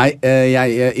 Nei,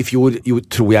 i fjor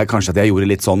tror jeg kanskje at jeg gjorde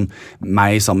litt sånn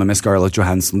meg sammen med Scarlett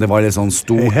Johansson. Det var litt sånn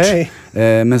stort. Hey.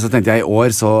 Men så tenkte jeg i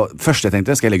år, så først jeg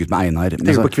tenkte, skal jeg legge ut med Einar.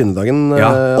 Tenker du på kvinnedagen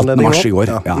anledning 8. mars nå. I går,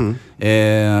 ja.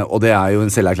 Og det jo en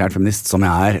selverklært feminist som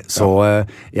jeg så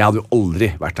jeg hadde jo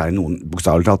aldri vært her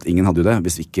bokstavelig talt, ingen hadde jo det,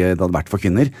 hvis ikke det hadde vært for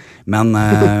kvinner. Men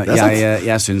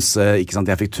jeg synes, ikke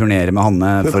sant, jeg fikk turnere med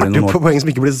Hanne for noen år. På poeng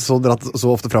som ikke blir så dratt så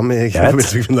ofte frem I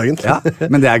forbindelse med kvinnedagen. Ja,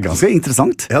 men det ganske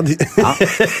interessant. Ja,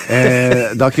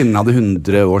 Da kvinnen hadde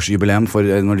 100-årsjubileum for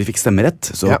når de fikk stemmerett,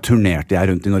 så turnerte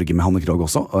jeg rundt I Norge med Hanne Krogh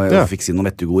også, og jeg fikk si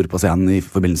noen vettugord på scenen I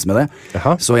forbindelse med det.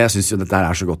 Så jeg synes jo dette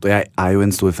her så godt, og jeg jo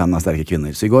en stor fan av sterke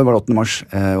kvinner. Så I går var det 8. mars,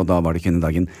 og da var det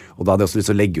kvinnedagen, og da hadde jeg også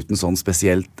lyst til å legge ut en sånn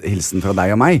spesielt hilsen fra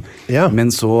deg og meg, men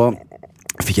så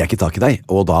fikk jeg ikke tak I deg,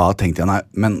 og da tenkte jeg nei,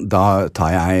 men da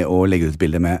tar jeg og legger ut et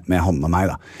bilde med Hanne og meg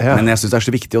da. Men jeg synes det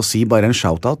så viktig å si bare en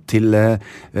shoutout til,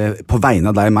 på vegne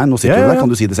av deg og meg, nå sitter du der,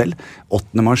 kan du si det selv,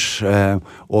 8. mars,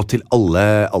 og til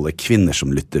alle kvinner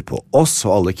som lytter på oss,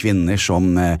 og alle kvinner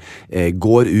som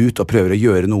går ut og prøver å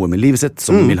gjøre noe med livet sitt,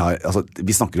 som vil ha, altså,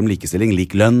 vi snakker om likestilling,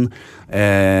 lik lønn,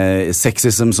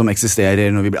 sexism som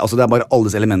eksisterer, når altså det bare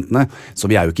alles elementene,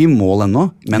 så vi jo ikke I mål ennå.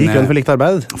 Lik lønn for likt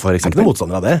arbeid, for eksempel. Ikke noe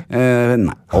motstander av det?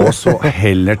 Nei. Og så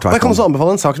heller tvert om. Jeg kan også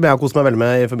anbefale en sak som jeg har kost meg veldig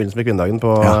med I forbindelse med kvinnedagen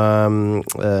på,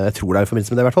 jeg tror det I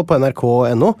forbindelse med det I hvert fall, på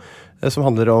NRK.no, som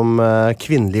handler om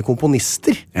kvinnelige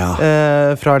komponister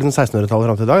fra 1600-tallet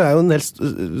frem til I dag. Det jo en del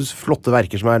flotte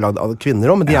verker som laget av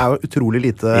kvinner også, men de jo utrolig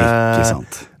lite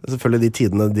selvfølgelig de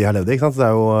tidene de har levd I, ikke sant? Så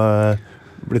det jo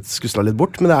blitt skuslet litt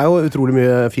bort, men det jo utrolig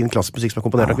mye fin klassisk musikk som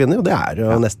komponert av kvinner, og det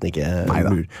jo nesten ikke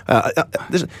mulig.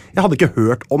 Jeg hadde ikke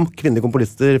hørt om kvinnelige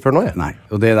komponister før nå, Nei,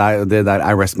 og det der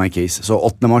rest my case. Så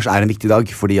 8. mars en viktig dag,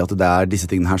 fordi at det disse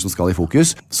tingene her som skal I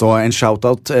fokus. Så en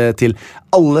shoutout til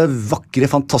alle vakre,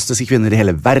 fantastiske kvinner I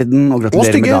hele verden, og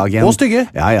gratulerer med dagen. Og stygge.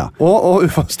 Ja. Og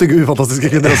stygge,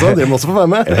 ufantastiske kvinner også, de må også få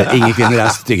være med. Ingen kvinner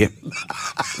stygge.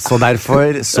 Så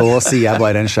derfor så sier jeg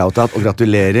bare en shoutout, og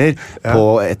gratulerer på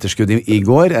etterskudd I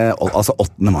går, altså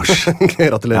 8. mars.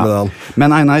 Gratulerer med dagen.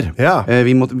 Men Einar,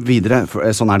 vi må videre,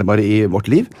 sånn det bare I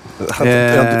vårt liv. Du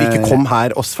ikke kom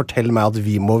her og fortell meg at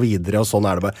vi må videre, og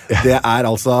sånn det bare. Det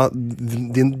altså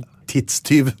din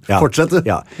tidstyv. Fortsett du.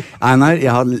 Ja. Einar,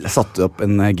 jeg har satt opp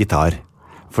en gitar.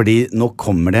 Fordi nå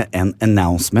kommer det en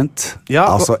announcement,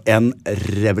 altså en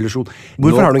revolusjon.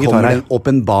 Hvorfor har du en gitar her? Nå kommer det en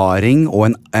åpenbaring og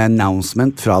en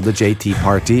announcement fra The JT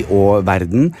Party og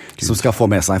verden som skal få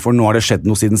med seg, for nå har det skjedd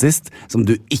noe siden sist som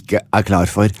du ikke klar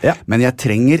for. Men jeg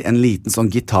trenger en liten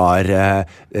sånn gitar,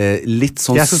 litt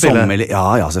sånn sommerlig.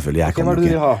 Ja, selvfølgelig. Jeg kan Hva det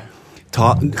du vil ha?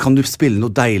 Kan du spille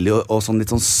noe deilig og sånn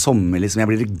litt sånn sommerlig som jeg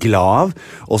blir litt glad av,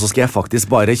 og så skal jeg faktisk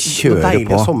bare kjøre på. Noe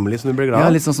deilig og sommerlig som du blir glad av?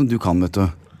 Ja, litt sånn som du kan, vet du.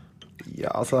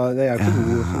 Ja, altså, det ikke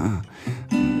god.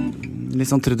 Litt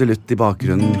sånn trudelutt I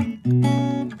bakgrunnen.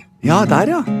 Ja,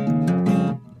 der, ja.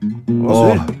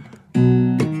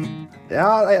 Ja,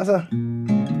 nei, altså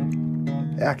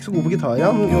jeg ikke så god på gitar,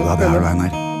 Jan. Jo da, det du,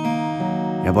 Einar.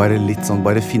 Jeg bare litt sånn,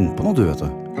 bare finn på noe, du, vet du.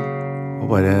 Og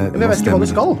bare, jeg vet ikke hva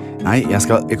du skal. Nei,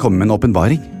 jeg kommer med en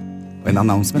åpenbaring. Og en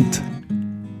announcement.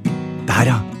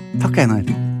 Der, ja. Takk, Einar.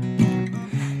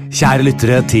 Kjære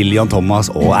lyttere til Jan Thomas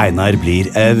og Einar blir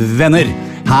venner.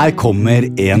 Her kommer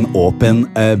en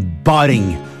åpenbaring.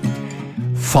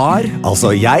 Far,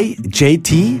 altså jeg,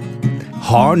 JT,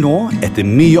 har nå, etter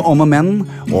mye om og men,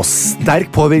 og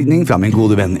sterk påvirkning fra min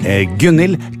gode venn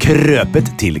Gunnhild,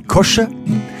 krøpet til korset,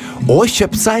 og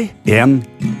kjøpt seg en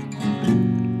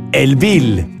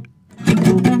elbil.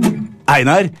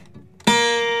 Einar,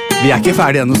 vi ikke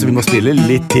ferdige ennå, så vi må spille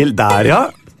litt til der, ja.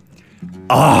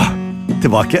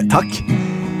 Tilbake, takk.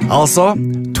 Altså,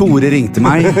 Tore ringte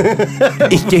meg,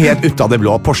 ikke helt ut av det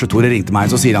blå. Porsche-Tore ringte meg,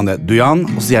 så sier han det. Du, Jan,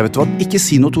 og så sier jeg, vet du hva, ikke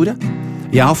si noe, Tore.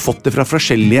 Jeg har fått det fra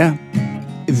forskjellige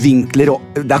vinkler, og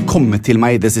det har kommet til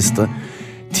meg I det siste.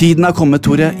 Tiden har kommet,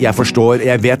 Tore. Jeg forstår,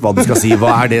 jeg vet hva du skal si.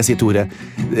 Hva det, sier Tore?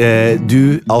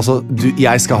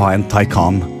 Jeg skal ha en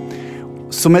Taycan.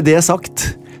 Så med det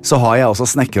sagt, så har jeg også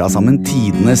snekret sammen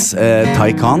tidenes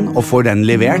Taycan, og får den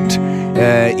levert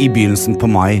I begynnelsen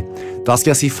på mai. Da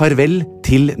skal jeg si farvel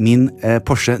til min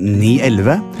Porsche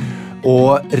 911,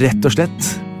 og rett og slett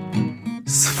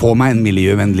få meg en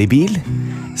miljøvennlig bil,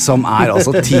 som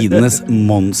altså tidenes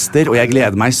monster, og jeg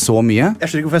gleder meg så mye. Jeg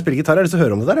skjønner ikke hvorfor jeg spiller gitar, jeg har lyst til å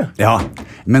høre om det der. Ja,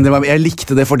 men jeg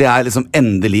likte det, for det liksom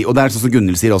endelig, og det sånn som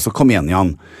Gunnhild sier også, kom igjen,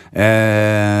 Jan.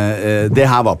 Det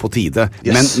her var på tide,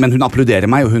 men hun applauderer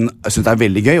meg, og hun synes det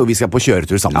veldig gøy, og vi skal på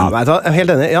kjøretur sammen. Ja, jeg er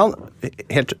helt enig, Jan.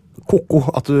 Helt koko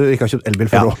at du ikke har kjøpt elbil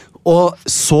før nå. Og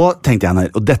så tenkte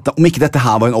jeg, og om ikke dette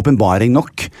her var en åpenbaring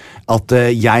nok, at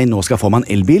jeg nå skal få meg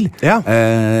en elbil,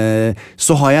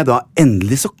 så har jeg da,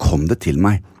 endelig så kom det til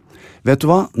meg. Vet du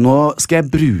hva? Nå skal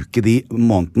jeg bruke de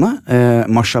månedene,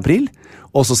 mars-april,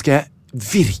 og så skal jeg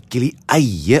virkelig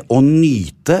eie og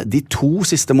nyte de 2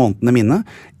 siste månedene mine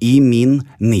i min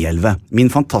 911.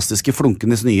 Min fantastiske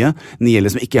flunkenes nye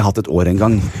 911 som ikke har hatt et år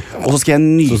engang. Og så skal jeg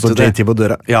nyte det. Så står JT på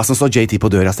døra. Ja, så står JT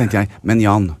på døra, så tenkte jeg, men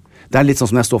Jan, det litt sånn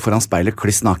som når jeg står foran speilet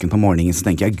kliss naken på morgenen, så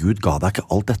tenker jeg, Gud ga deg ikke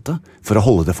alt dette for å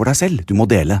holde det for deg selv. Du må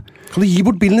dele. Kan du gi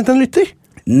bort bilen din til en lytter?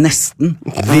 Nesten.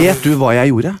 Vet du hva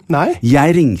jeg gjorde? Nei.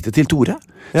 Jeg ringte til Tore.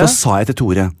 Så sa jeg til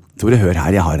Tore, hør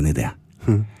her, jeg har en idé.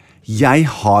 Jeg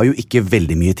har jo ikke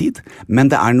veldig mye tid, men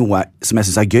det noe som jeg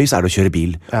synes gøy, så det å kjøre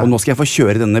bil. Og nå skal jeg få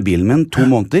kjøre denne bilen min 2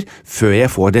 måneder før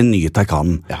jeg får den nye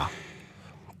Taycanen.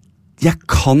 Jeg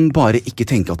kan bare ikke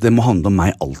tenke at det må handle om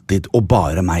meg alltid, og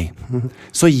bare meg.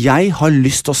 Så jeg har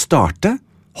lyst til å starte.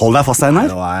 Hold deg fast, Einar.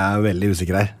 Nå jeg veldig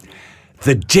usikker her.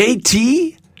 The JT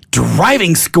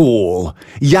Driving School.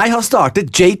 Jeg har startet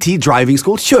JT Driving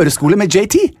School, kjøreskole med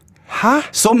JT. Hæ?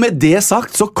 Så med det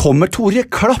sagt, så kommer Tore,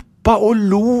 klappa og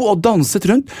lo og danset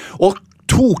rundt, og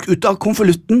tok ut av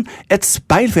konvolutten et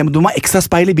speil, for jeg må ha ekstra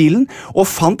speil i bilen, og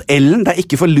fant L-en, det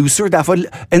ikke for loser, det for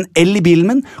en L i bilen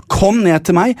min, kom ned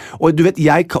til meg, og du vet,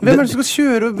 jeg kan... Hvem det som skal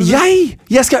kjøre?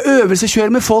 Jeg skal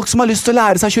øvelseskjøre med folk som har lyst til å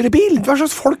lære seg å kjøre bil. Hva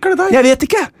slags folk det der? Jeg vet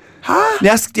ikke. Hæ?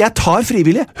 Jeg tar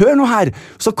frivillig. Hør nå her.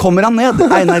 Så kommer han ned.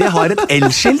 Einar, jeg har et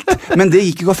L-skilt, men det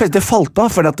gikk ikke å feste. Det falt av,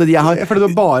 fordi jeg har... Fordi du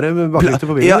har bare baklykter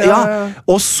på bilen? Ja.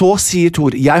 Og så sier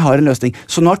Tor, jeg har en løsning.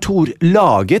 Så nå har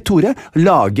Tore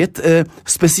laget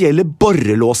spesielle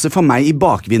borrelåser for meg i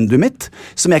bakvinduet mitt,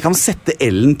 som jeg kan sette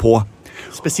L-en på.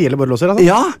 Spesielle borrelåser, altså?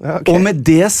 Ja, okay. Og med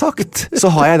det sagt, så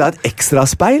har jeg da et ekstra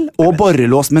speil og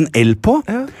borrelås med en L på.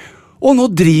 Ja. Og nå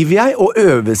driver jeg og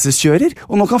øvelseskjører,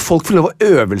 og nå kan folk få lov å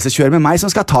øvelseskjøre med meg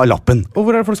som skal ta lappen. Og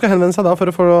hvor det folk skal henvende seg da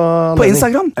for å få anledning? På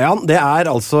Instagram. Ja, det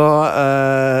altså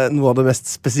noe av det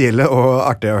mest spesielle og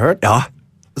artige jeg har hørt. Ja.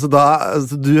 Så da,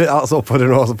 du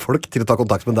oppfordrer nå folk til å ta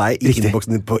kontakt med deg i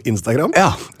innboksen din på Instagram,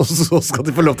 og så skal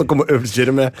de få lov til å komme og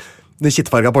øvelseskjøre med den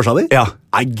kittfarga Porsche di? Ja.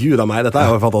 Nei, Gud av meg, dette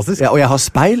jo fantastisk. Ja, og jeg har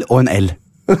speil og en L.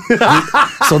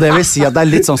 Så det vil si at det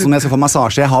litt sånn som når jeg skal få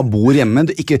massasje. Jeg har bord hjemme,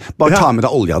 du ikke bare ta med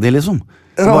deg olja di liksom.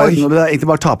 Egentlig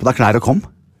bare ta på deg klær og kom.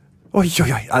 Oi,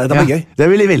 det var gøy. Det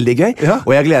blir veldig gøy,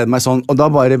 og jeg gleder meg sånn. Og da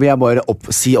vil jeg bare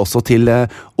si også til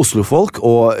Oslo-folk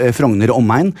og Frogner og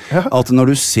omegn, at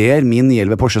når du ser min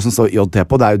 911 Porsche som står JT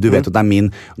på, du vet at det min.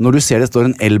 Når du ser det står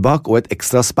en L bak og et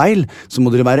ekstra speil, så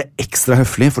må dere være ekstra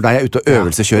høflig, for da jeg ute og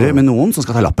øvelseskjører med noen som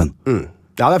skal ta lappen.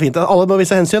 Ja, det fint. Alle må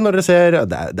vise hensyn når dere ser...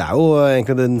 Det jo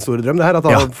egentlig den store drøm, det her,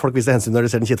 at folk viser hensyn når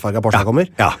dere ser den kittfarga Porsche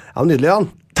kommer. Ja, nydelig, Jan.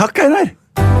 Takk, Einar.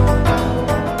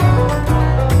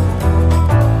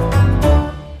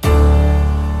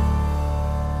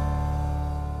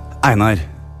 Einar,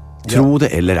 tro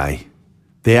det eller ei.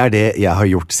 Det det jeg har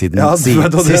gjort siden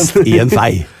sist i en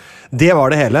vei. Det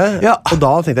var det hele, og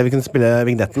da tenkte jeg vi kunne spille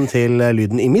vignetten til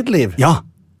Lyden i mitt liv. Ja.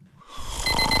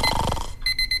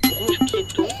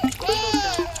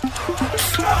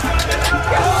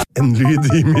 En lyd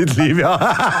i mitt liv, ja.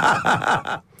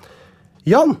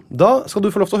 Jan, da skal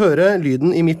du få lov til å høre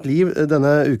lyden i mitt liv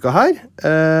denne uka her.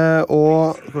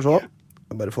 Og skal vi se,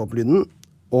 jeg bare få opp lyden.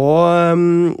 Og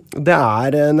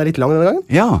den litt lang denne gangen,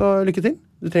 så lykke til.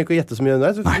 Du trenger ikke å gjette så mye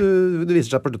under deg, så du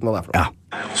viser seg på slutten hva det for noe.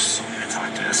 Det også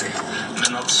urettferdig, vil jeg si.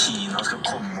 Men at Kina skal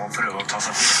komme og prøve å ta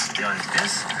seg fatt i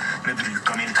Arktis med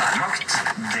bruk av militærmakt,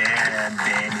 det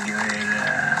ligger...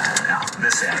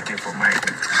 det ser jeg ikke for meg.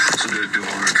 Så du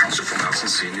holder kanskje for mer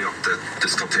sannsynlig at det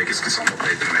strategiske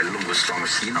samarbeidet mellom Russland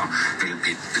og Kina vil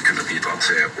kunne bidra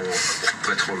til å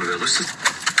opprettholde det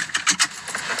russiske?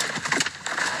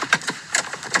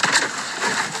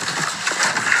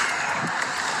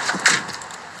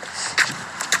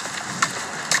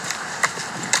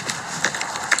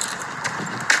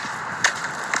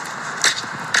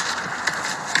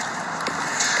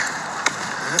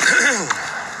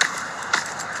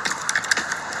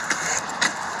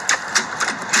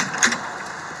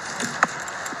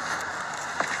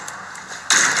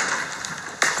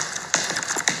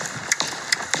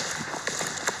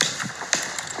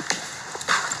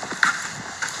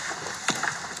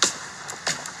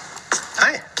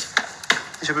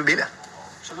 Kjøper bil,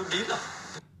 Kjøper bil, da.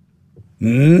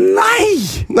 Nei!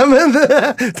 Nei, men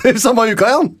det samme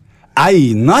uka, Jan.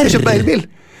 Einar! Jeg kjøper elbil.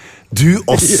 Du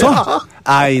også? Ja.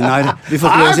 Einar. Vi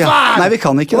får ikke lov å si nei, vi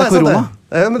kan ikke, det korona.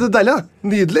 Men det deilig, da.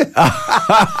 Nydelig.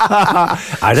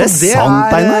 Det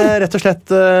sant, Einar? Det rett og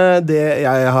slett det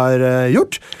jeg har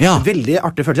gjort. Veldig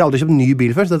artig følelse. Jeg har aldri kjøpt en ny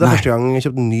bil før, så dette første gang jeg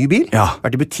kjøpt en ny bil.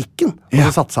 Vært i butikken, og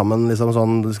så satt sammen liksom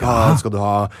sånn, skal du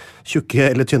ha tjukke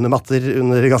eller tynne matter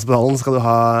under gasspedalen, skal du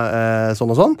ha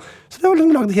sånn og sånn. Så det var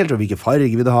liksom laget helt, hvilke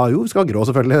farger vil du ha? Jo, vi skal ha grå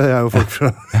selvfølgelig, jeg jo folk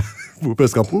fra bor på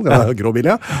østkanten, grå bil,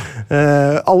 ja.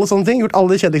 Alle sånne ting, gjort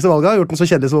alle de kjedeligste valgene, gjort den så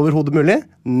kjedelig som overhodet mulig.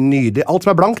 Nydelig. Alt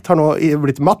som blankt har nå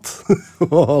blitt matt,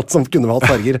 og alt som kunne hatt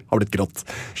farger har blitt grått.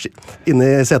 Inni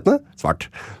setene, svart.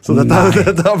 Så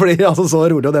dette blir altså så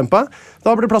rolig og dempet.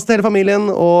 Da blir det plass til hele familien,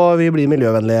 og vi blir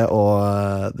miljøvennlige,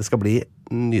 og det skal bli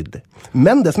nydelig.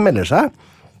 Men det som melder seg,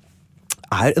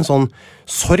 er en sånn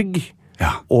sorg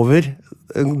over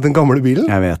den gamle bilen.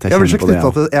 Jeg vet, jeg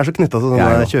er så knyttet til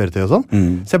sånne kjøretøy og sånn.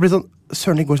 Så jeg blir sånn,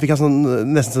 søren i går fikk jeg sånn,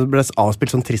 nesten ble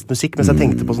avspilt sånn trist musikk, mens jeg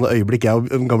tenkte på sånne øyeblikk jeg og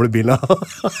den gamle bilen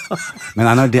Men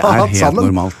Einar, det er helt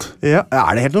normalt. Ja,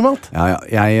 er det helt normalt? Ja,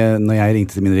 når jeg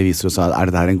ringte til min revisor og sa,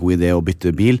 er dette her en god idé å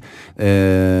bytte bil?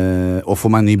 Og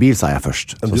få meg en ny bil, sa jeg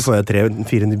først. Men du får jo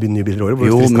 3-4 nye biler i året.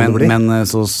 Jo, men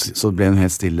så ble hun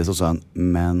helt stille, så sa hun,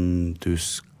 men du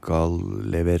skal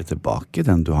levere tilbake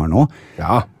den du har nå.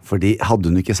 Ja. Fordi hadde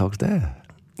hun ikke sagt det,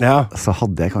 så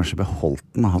hadde jeg kanskje beholdt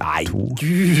den og hatt to.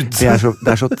 Gud! Det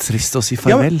er så trist å si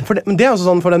farvel. Ja, men det er også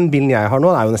sånn, for den bilen jeg har nå,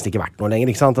 er jo nesten ikke verdt noe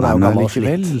lenger, ikke sant? Den er jo gammel og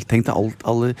slitt. Tenk deg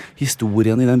alle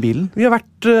historiene i den bilen. Vi har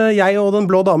vært, jeg og den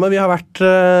blå dame, vi har vært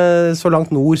så langt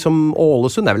nord som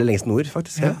Ålesund. Det er vel lengst nord,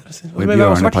 faktisk. Ja. Og vi har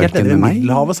også vært helt nede i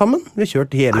Middelhavet sammen. Vi har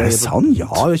kjørt hele... Er det sant? Ja,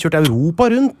 vi har kjørt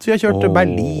Europa rundt. Vi har kjørt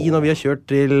Berlin, og vi har kjørt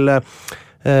til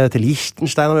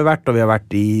Liechtenstein har vi vært, og vi har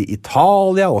vært i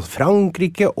Italia og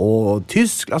Frankrike og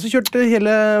Tyskland. Altså kjørt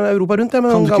hele Europa rundt med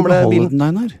den gamle bilen. Kan du ikke beholde den,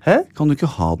 Einar? Kan du ikke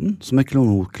ha den som et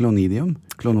klonodium?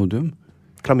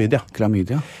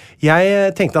 Klamydia.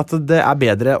 Jeg tenkte at det er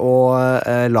bedre å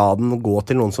la den gå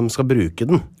til noen som skal bruke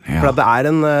den. For at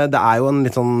det er jo en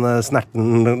litt sånn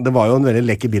snerten... Det var jo en veldig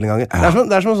lekker bil en gang.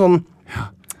 Det er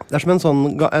som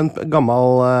en gammel...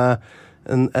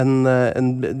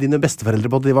 dine besteforeldre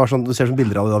på, de var sånn, du ser sånn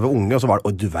bilder av det da vi var unge, og så var det,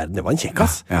 oi du verden, det var en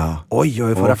kjekkass. Oi,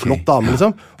 for en flott dame,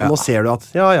 liksom. Og nå ser du at,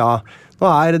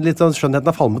 nå er litt sånn, skjønnheten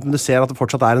er falmet, men du ser at det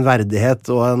fortsatt er en verdighet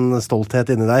og en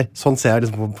stolthet inni der. Sånn ser jeg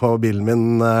liksom på bilen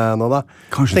min nå da.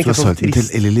 Kanskje du skal søke den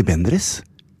til Lili Bendriss?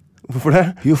 Hvorfor det?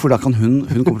 Jo, for da kan hun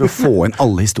kommer til å få inn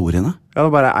alle historiene. Ja, det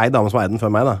er bare ei dame som eier den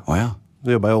før meg da.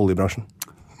 Du jobber i oljebransjen.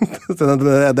 Det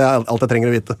er alt jeg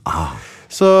trenger å vite.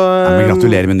 Så, men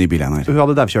gratulerer med en ny bil, Einar. Hun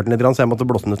hadde dævkjørt den litt, så jeg måtte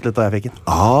blåse den ut litt da jeg fikk den.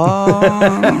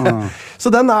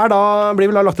 Så den blir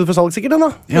vel lagt ut for salg sikkert, den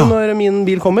da. Når min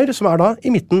bil kommer, som er da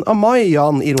i midten av mai,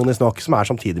 Jan, ironisk nok, som er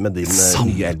samtidig med din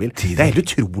nye elbil. Det er helt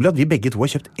utrolig at vi begge to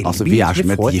har kjøpt elbil. Altså, vi er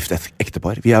som et gift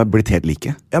ektepar. Vi er blitt helt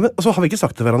like. Ja, men så har vi ikke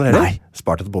sagt det til hverandre heller. Nei.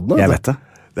 Spart etter podden, jeg vet det.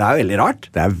 Det er veldig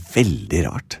rart. Det er veldig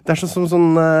rart. Det er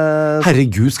sånn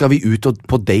Herregud, skal vi ut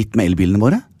på date med elbilene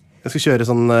våre? Jeg skal kjøre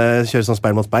sånn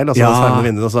speil mot speil, altså speil med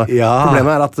vinduet, og så.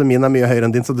 Problemet er at min er mye høyere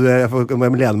enn din, så jeg må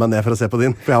lene meg ned for å se på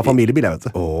din, for jeg har familiebil, jeg vet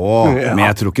det. Men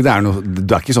jeg tror ikke det er noe, det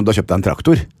er ikke sånn du har kjøpt deg en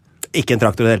traktor. Ikke en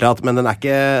traktor i det hele tatt, men den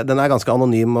er ganske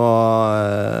anonym, og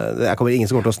det kommer ingen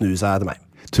som kommer til å snu seg til meg.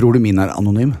 Tror du min er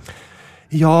anonym?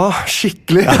 Ja,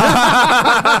 skikkelig.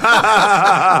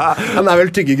 Den er vel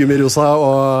tyggegummirosa,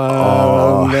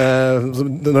 og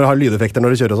når du har lydeffekter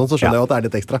når du kjører og sånn, så skjønner jeg at det er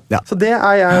litt ekstra. Så det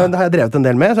har jeg drevet en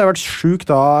del med, så jeg har vært syk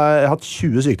da, jeg har hatt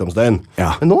 20 sykdomsdøgn.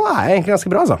 Men nå er jeg egentlig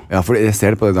ganske bra, altså. Ja, for jeg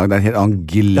ser det på det i dag, det er helt annen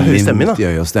glimt i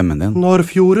øyet og stemmen din. Når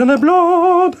fjorden er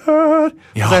blader.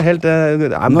 Det er helt,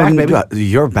 I'm back, baby.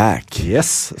 You're back.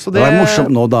 Yes. Så det var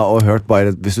morsomt nå da, å hørt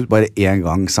hvis du bare en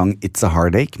gang sang It's a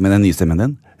Heartache med den nye stemmen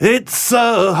din. It's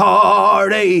a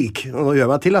heartache. Nå gjør jeg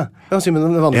meg til, da. Jeg kan si med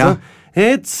den vanlige.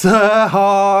 It's a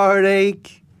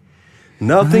heartache.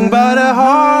 Nothing but a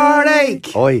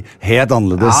heartache. Oi, helt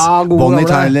annerledes. Bonnie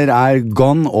Tyler er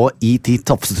gone, og E.T.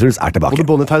 Topsetruls er tilbake. Både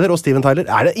Bonnie Tyler og Steven Tyler.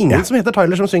 Er det ingen som heter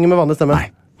Tyler som synger med vanlig stemme?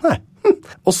 Nei.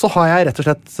 Og så har jeg rett og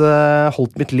slett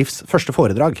holdt mitt livs første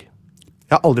foredrag.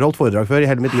 Jeg har aldri holdt foredrag før i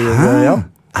hele mitt liv. Einar?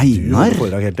 Du holdt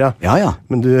foredrag hele tiden. Ja.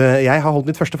 Men jeg har holdt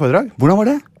mitt første foredrag. Hvordan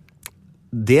var det?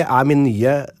 Det er min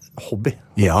nye hobby.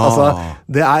 Altså,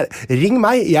 ring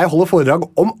meg, jeg holder foredrag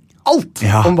om alt,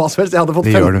 om hva som helst. Jeg hadde fått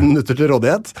 15 minutter til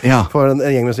rådighet for en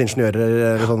gjeng med ingeniører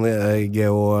eller sånn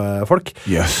geofolk.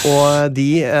 Og de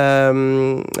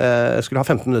skulle ha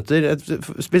 15 minutter,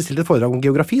 spesielt et foredrag om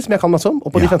geografi som jeg kan masse om,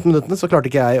 og på de 15 minuttene så klarte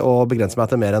ikke jeg å begrense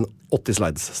meg til mer enn 80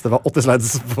 slides. Så det var 80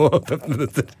 slides på 15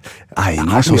 minutter.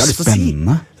 Einar, så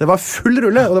spennende. Det var full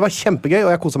rulle, og det var kjempegøy,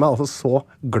 og jeg koset meg altså så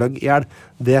gløgg i hjel.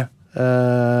 Det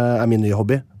er min nye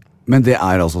hobby. Men det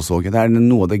er altså så gøy. Det er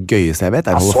noe av det gøyeste jeg vet.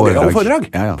 Er å holde foredrag.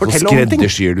 Så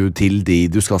skreddersyr du til de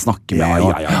du skal snakke med.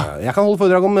 Jeg kan holde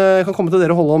foredrag om, jeg kan komme til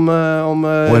dere og holde om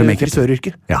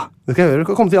frisøryrket. Det skal jeg gjøre. Jeg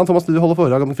kan komme til Jan Thomas, du holder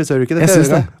foredrag om frisøryrket. Det skal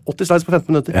jeg gjøre. 80 slides på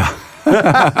 15 minutter.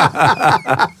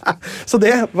 Så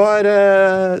det var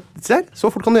så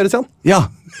fort kan det gjøres, Jan. Ja.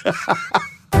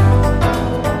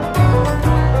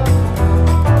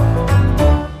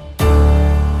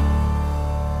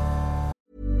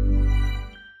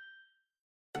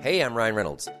 Hey, I'm Ryan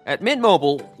Reynolds. At Mint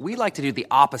Mobile, we like to do the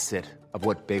opposite of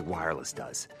what Big Wireless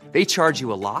does. They charge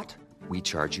you a lot, we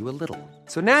charge you a little.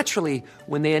 So naturally,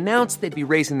 when they announced they'd be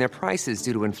raising their prices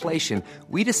due to inflation,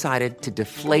 we decided to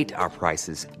deflate our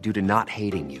prices due to not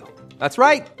hating you. That's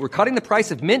right. We're cutting the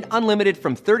price of Mint Unlimited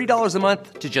from $30 a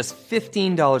month to just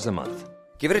 $15 a month.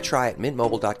 Give it a try at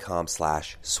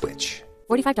mintmobile.com/switch.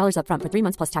 $45 up front for 3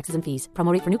 months plus taxes and fees.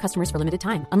 Promo rate for new customers for limited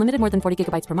time. Unlimited more than 40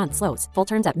 gigabytes per month. Slows full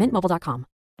terms at mintmobile.com.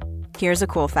 Here's a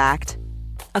cool fact.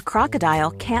 A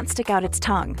crocodile can't stick out its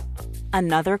tongue.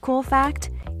 Another cool fact,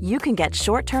 you can get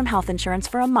short-term health insurance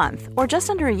for a month or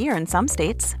just under a year in some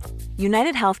states.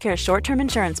 United Healthcare short-term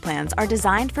insurance plans are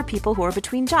designed for people who are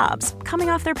between jobs,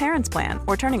 coming off their parents' plan,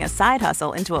 or turning a side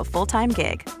hustle into a full-time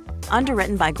gig.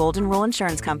 Underwritten by Golden Rule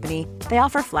Insurance Company, they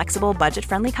offer flexible,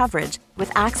 budget-friendly coverage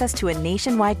with access to a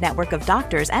nationwide network of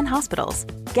doctors and hospitals.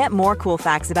 Get more cool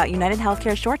facts about United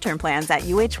Healthcare short-term plans at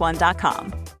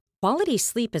uh1.com. Quality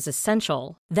sleep is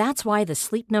essential. That's why the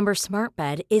Sleep Number Smart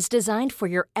Bed is designed for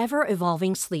your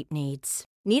ever-evolving sleep needs.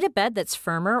 Need a bed that's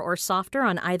firmer or softer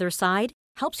on either side?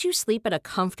 Helps you sleep at a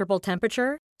comfortable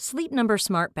temperature? Sleep Number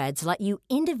Smart Beds let you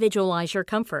individualize your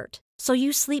comfort, so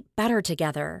you sleep better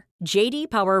together. J.D.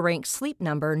 Power ranks Sleep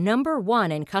Number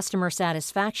 #1 in customer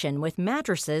satisfaction with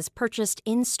mattresses purchased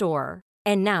in-store.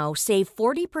 And now, save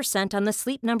 40% on the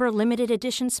Sleep Number Limited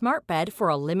Edition Smart Bed for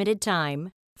a limited time.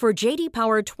 For J.D.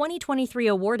 Power 2023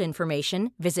 award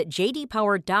information, visit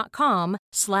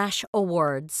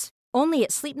jdpower.com/awards. Only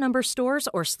at Sleep Number stores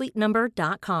or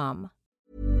sleepnumber.com.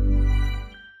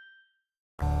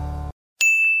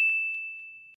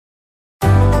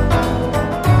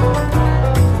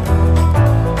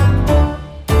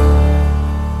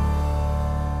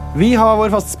 Vi har vår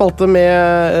faste spalte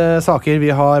med saker vi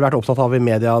har vært opptatt av i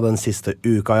media den siste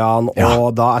uka, Jan.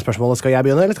 Og da er spørsmålet, skal jeg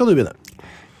begynne, eller skal du begynne?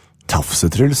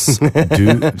 Tafse-Truls, du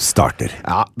starter.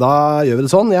 Ja, da gjør vi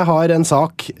det sånn. Jeg har en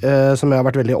sak som jeg har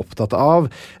vært veldig opptatt av.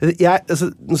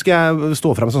 Nå skal jeg stå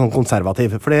frem som sånn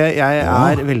konservativ, for jeg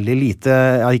er veldig lite,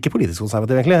 ikke politisk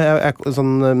konservativ egentlig, jeg er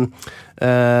sånn,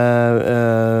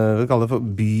 vi kaller det for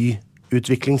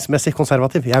byutviklingsmessig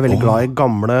konservativ. Jeg er veldig glad i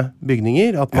gamle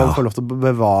bygninger, at man får lov til å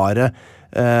bevare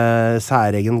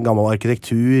særegen gammel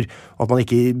arkitektur, og at man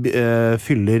ikke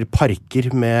fyller parker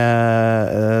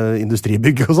med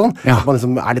industribygg og sånn. At man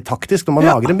liksom er litt taktisk når man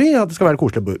lager en by, at det skal være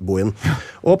koselig å bo inn.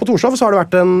 Og på Torshov så har det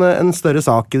vært en større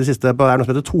sak i det siste, det er noe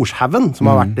som heter Torshaugen, som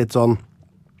har vært litt sånn.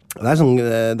 Det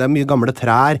er mye gamle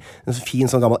trær, en fin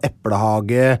sånn gammel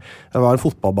eplehage, det var en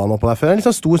fotballbane oppå der før, en litt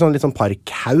sånn stor litt sånn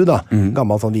parkhaug da,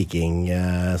 gammel sånn viking,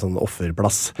 sånn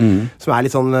offerplass, som er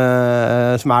litt sånn,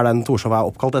 som er den Torshov er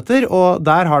oppkalt etter, og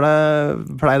der har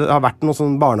det har vært noen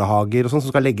sånne barnehager og sånn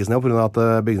som skal legges ned på grunn av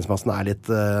at bygningsmassen er litt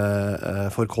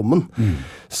forkommen.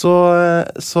 Så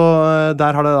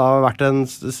der har det da vært en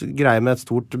greie med et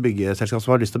stort byggeselskap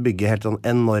som har lyst til å bygge helt sånn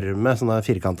enorme, sånne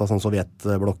firkantet sånn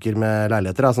sovjetblokker med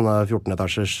leiligheter, sånne 14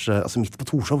 etasjers, altså midt på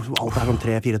Torshov, alt er sånn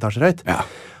 3-4 etasjer høyt.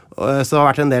 Så det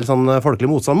har vært en del sånn folkelig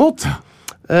motstand mot.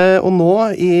 Og nå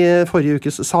i forrige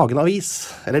ukes Sagen Avis,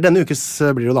 eller denne ukes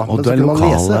blir det jo da. Og det er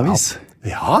lokalavis.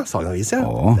 Ja, Sagen Avis, ja.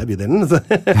 Det er bydelen.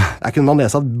 Der kunne man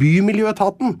lese at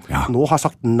Bymiljøetaten nå har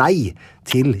sagt nei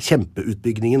til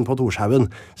kjempeutbyggingen på Torshaugen.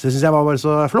 Så det synes jeg var bare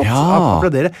så flott.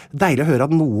 Applauderer. Deilig å høre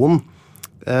at noen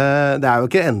det er jo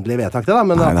ikke endelig vedtak det da,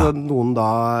 men at noen da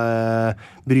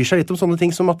bryr seg litt om sånne ting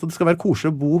som at det skal være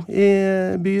koselig å bo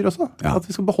i byer også. At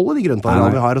vi skal beholde de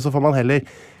grøntarealene vi har, og så får man heller,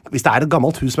 hvis det er et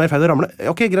gammelt hus som er i ferd å ramle,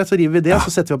 ok, greit, så river vi det, så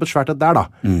setter vi opp et svært et der da.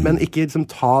 Men ikke liksom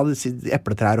ta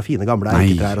epletrær og fine gamle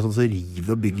eiketrær og sånn, så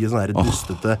river og bygger sånne her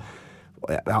dustete.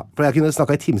 For jeg kunne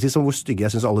snakket i timevis om hvor stygge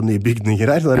jeg synes alle nye bygninger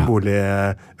er, sånne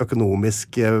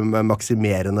boligøkonomisk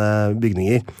maksimerende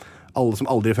bygninger. Alle som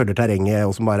aldri følger terrenget,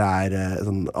 og som bare er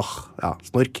sånn,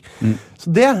 snork.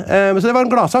 Så det var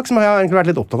en gladsak som jeg har egentlig vært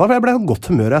litt opptatt av, for jeg ble godt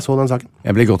humør da jeg så den saken.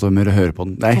 Jeg ble godt humør å høre på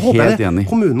den. Det er jeg helt enig.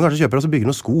 Kommunen kanskje kjøper og bygger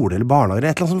noen skole eller barnehager,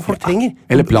 et eller annet som folk trenger.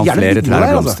 Eller plant flere trær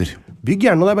og blomster. Bygg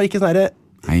gjerne noe, det er bare ikke sånne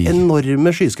enorme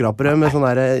skyskrapere med sånn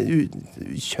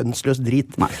kjønnsløs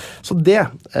drit. Så det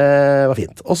var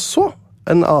fint. Og så,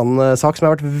 en annen sak som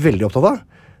jeg har vært veldig opptatt av,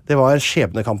 det var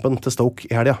skjebnekampen til Stoke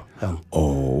i helga.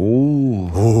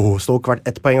 Stoke har vært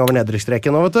 1 poeng over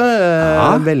nedrykksstreken nå, vet du.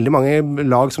 Veldig mange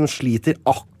lag som sliter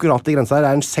akkurat i grensa her.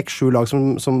 Det er en 6-7 lag som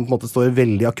på en måte står i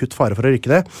veldig akutt fare for å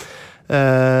rykke det.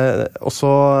 Og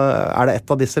så er det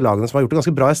et av disse lagene som har gjort det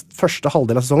ganske bra i første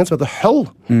halvdel av sesongen, som heter Hull,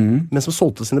 men som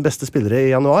solgte sine beste spillere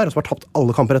i januar, og som har tapt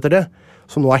alle kamper etter det.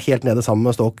 Som nå er helt nede sammen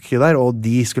med Stoke der, og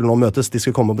de skulle nå møtes, de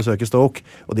skulle komme og besøke Stoke,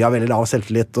 og de har veldig lav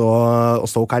selvtillit, og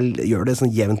Stoke gjør det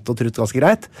sånn jevnt og trutt ganske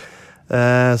greit.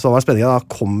 Så det var spenningen da,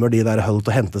 kommer de der Hull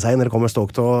til å hente seg inn, eller kommer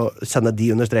Stoke til å sende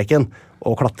de under streken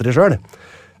og klatre selv?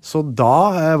 Så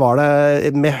da var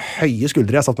det med høye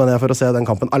skuldre jeg satt meg ned for å se den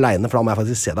kampen alene, for da må jeg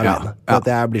faktisk se det alene. For at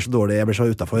jeg blir så dårlig, jeg blir så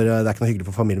utenfor, det er ikke noe hyggelig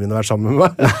for familien min å være sammen med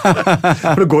meg.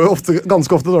 For det går jo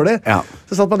ganske ofte dårlig.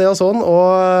 Så jeg satt meg ned og sånn, og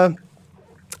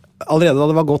allerede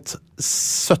da det var gått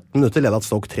 17 minutter ledet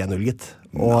Stoke 3-0, gitt.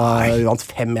 Og vi vant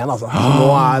 5-1, altså. Så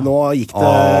nå gikk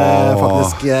det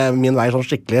faktisk min vei sånn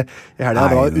skikkelig i helgen.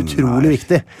 Det var utrolig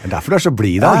viktig. Derfor det så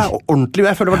blid i dag. Ja, ordentlig.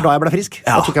 Jeg føler det var da jeg ble frisk.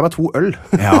 Da tok jeg meg 2 øl.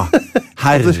 Ja,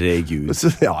 herregud.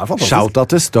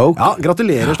 Shout-out til Stoke. Ja,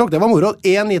 gratulerer Stoke, det var moro.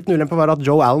 En liten ulempe var at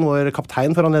Joe Allen, vår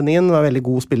kaptein for anledningen, var veldig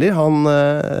god spiller.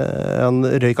 Han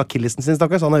røyk akillesen sin,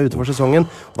 stakkars, han ute for sesongen.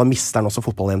 Og da mister han også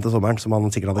fotball-EM til sommeren, som han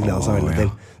sikkert hadde gledet seg veldig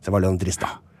til. Så det var litt trist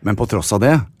da. Men på tross av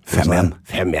det, 5-1.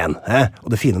 5-1.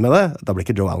 Og det fine med det, da blir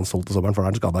ikke Joe Allen solgt til sommeren, for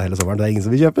da er han skadet hele sommeren. Det er ingen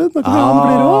som vil kjøpe. Nå kan vi ha den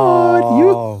flere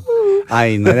år.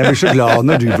 Einar, jeg blir så glad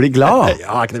når du blir glad.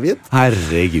 Ja, er ikke det fint?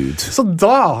 Herregud. Så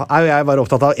da er jo jeg bare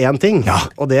opptatt av en ting,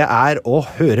 og det er å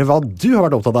høre hva du har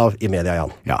vært opptatt av i media,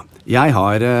 Jan. Ja,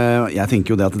 jeg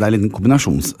tenker jo det at det er en liten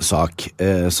kombinasjonssak,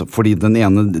 fordi den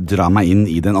ene drar meg inn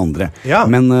i den andre.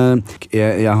 Men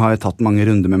jeg har tatt mange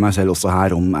runder med meg selv også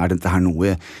her om, er dette her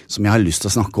noe som jeg har lyst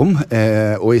til å snakke om,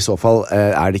 og i så fall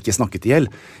er det ikke snakket i hjel.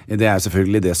 Det er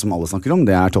selvfølgelig det som alle snakker om,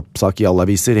 det er toppsak i alle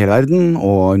aviser i hele verden,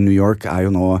 og New York er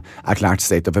jo nå erklært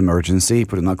state of emergency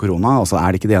på grunn av korona, og så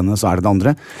er det ikke det ene, så er det det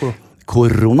andre.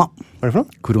 Korona. Hva er det for noe?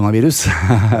 Koronavirus. Jeg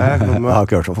har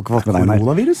ikke hørt fått med deg.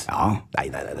 Koronavirus? Ja. Nei,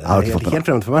 det er helt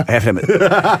fremmed for meg. Jeg er fremmed.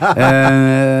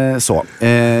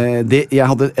 Jeg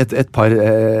hadde et par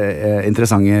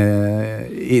interessante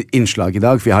innslag i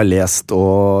dag, for jeg har lest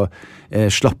og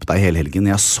slapp deg hele helgen.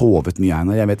 Jeg har sovet mye,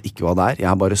 Einar. Jeg vet ikke hva det er. Jeg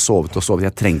har bare sovet og sovet.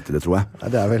 Jeg trengte det, tror jeg. Nei,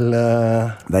 det er vel...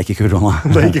 Det er ikke korona.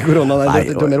 Det er ikke korona,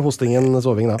 det er mer hosting enn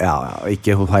soving, da. Ja,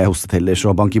 ikke har jeg hostet heller,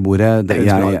 så bank i bordet.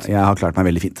 Jeg har klart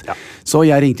meg veldig fint. Så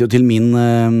jeg ringte jo til min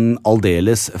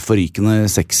aldeles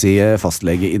forrykende sexy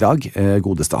fastlege i dag,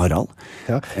 godeste Harald.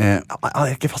 Ja,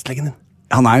 er ikke fastlegen din?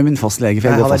 Han er jo min fastlege, for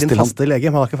jeg går fast til han. Han er din faste lege,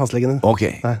 men han er ikke fastlegen din. Ok,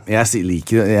 jeg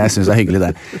synes det er hyggelig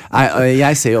der.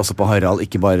 Jeg ser jo også på Harald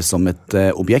ikke bare som et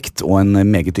objekt og en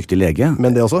meget dyktig lege.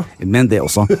 Men det også? Men det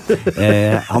også.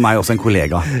 Han er jo også en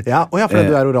kollega. Ja, for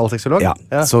du er oralseksolog?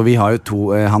 Ja, så vi har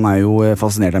jo han er jo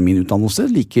fascinert av min utdannelse,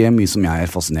 like mye som jeg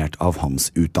er fascinert av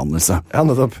hans utdannelse. Ja,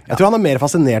 nettopp. Jeg tror han er mer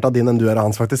fascinert av din enn du er av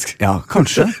hans, faktisk. Ja,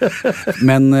 kanskje.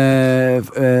 Men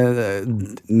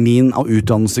min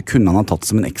utdannelse kunne han ha tatt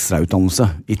som en ekstra utdannelse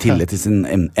i tillegg til sin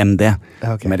MD,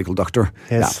 Medical Doctor.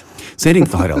 Yes. Så jeg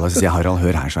ringte Harald og så sier Harald,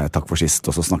 hør her, så jeg takk for sist,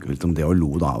 og så snakker vi litt om det og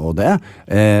lo da og det.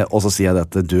 Og så sier jeg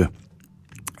dette, du,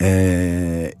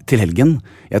 til helgen,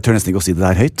 jeg tør nesten ikke å si det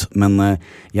der høyt, men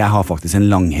jeg har faktisk en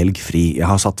langhelg fri. Jeg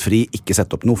har satt fri, ikke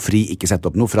sett opp noe,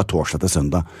 fra torsdag til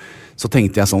søndag. Så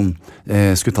tenkte jeg sånn,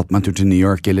 skulle tatt meg en tur til New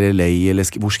York eller LA, eller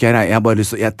hvor skal jeg reise? Jeg har bare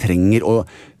lyst til, jeg trenger å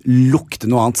lukte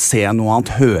noe annet, se noe annet,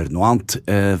 høre noe annet.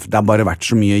 Det har bare vært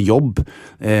så mye jobb.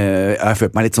 Jeg har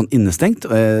følt meg litt sånn innestengt.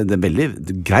 Det er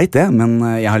veldig greit det, men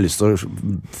jeg har lyst til å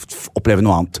oppleve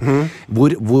noe annet.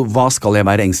 Hva skal jeg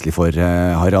være engstelig for,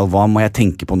 Harald? Hva må jeg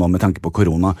tenke på nå med tanke på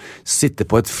korona? Sitte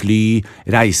på et fly,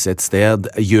 reise et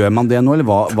sted. Gjør man det nå, eller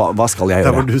hva skal jeg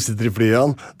gjøre? Der hvor du sitter i flyet,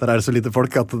 Jan, der er det så lite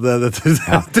folk at det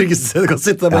tryggeste stedet kan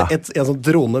sitte med en sånn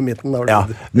drone i midten. Ja,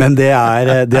 men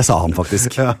det sa han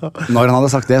faktisk. Når han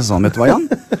hadde sagt det, så sa han, vet du hva, Jan?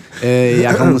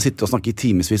 Jeg kan sitte og snakke i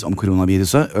timesvis om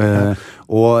koronaviruset,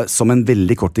 og som en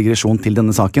veldig kort digresjon til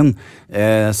denne saken,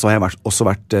 så har jeg også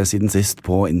vært siden sist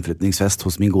på innflytningsfest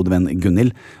hos min gode venn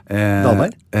Gunnhild.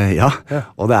 Dalberg? Ja,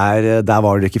 og der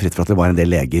var det ikke fritt for at det var en del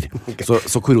leger.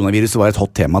 Så koronaviruset var et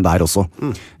hot tema der også,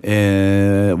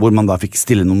 hvor man da fikk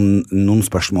stille noen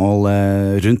spørsmål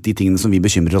rundt de tingene som vi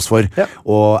bekymrer oss for.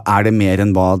 Og er det mer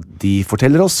enn hva de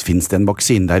forteller oss? Finns det en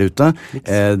vaksine der ute?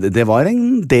 Det var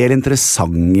en del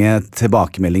interessante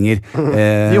tilbakemeldinger.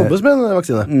 Det jobbes med en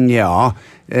vaksine? Ja,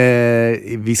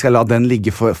 vi skal la den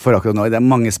ligge for akkurat nå. Det er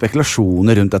mange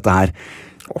spekulasjoner rundt dette her.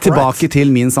 Tilbake til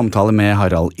min samtale med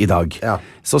Harald i dag.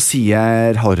 Så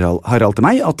sier Harald til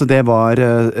meg at det var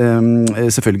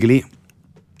selvfølgelig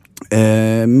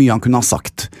mye han kunne ha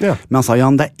sagt. Men han sa,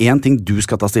 Jan, det er en ting du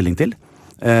skal ta stilling til,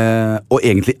 og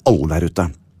egentlig alle der ute.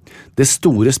 Det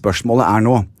store spørsmålet er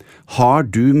nå, har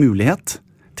du mulighet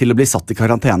til å bli satt i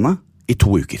karantene i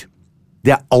 2 uker?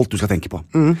 Det er alt du skal tenke på.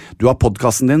 Du har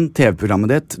podcasten din,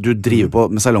 TV-programmet ditt, du driver på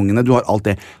med salongene, du har alt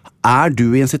det. Er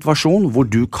du i en situasjon hvor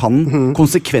du kan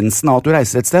konsekvensen av at du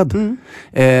reiser et sted?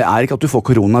 Er ikke at du får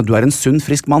korona, du er en sunn,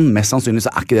 frisk mann, mest sannsynlig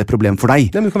så er ikke det et problem for deg.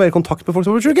 Men du kan være i kontakt med folk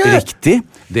som blir syke. Riktig,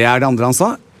 det er det andre han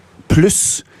sa. Pluss,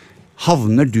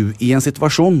 havner du i en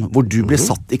situasjon hvor du blir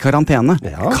satt i karantene,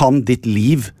 kan ditt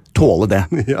liv tåle det.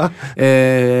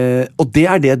 Og det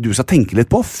det du skal tenke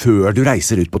litt på før du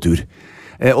reiser ut på tur.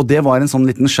 Og det var en sånn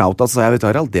liten shout-out, så jeg vet,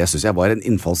 Harald, det synes jeg var en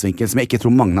innfallsvinkel som jeg ikke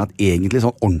tror mange har egentlig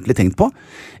sånn ordentlig tenkt på.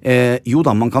 Jo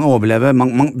da, man kan overleve,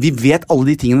 vi vet alle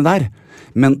de tingene der,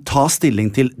 men ta stilling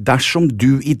til dersom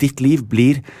du i ditt liv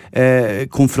blir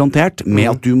konfrontert med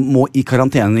at du må i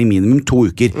karantene i minimum 2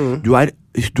 uker. Du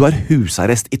har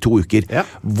husarrest i 2 uker.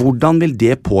 Hvordan vil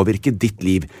det påvirke ditt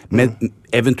liv,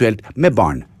 eventuelt med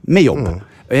barn, med jobb?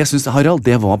 Jeg synes, Harald,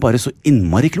 det var bare så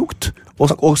innmari klokt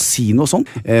å si noe sånt.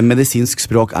 Medisinsk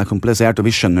språk komplisert, og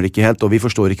vi skjønner det ikke helt, og vi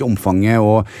forstår ikke omfanget,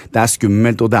 og det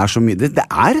skummelt, og det så mye. Det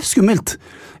skummelt.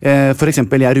 For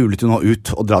eksempel, jeg rullet jo nå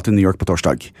ut og dra til New York på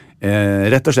torsdag.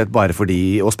 Rett og slett bare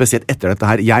fordi, og spesielt etter dette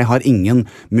her, jeg har ingen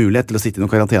mulighet til å sitte i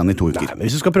noen karantene i 2 uker. Nei, men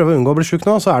hvis du skal prøve å unngå å bli syk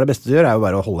nå, så det beste du gjør, jo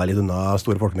bare å holde deg litt unna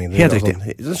store folkemengder. Helt riktig.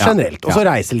 Generelt, og så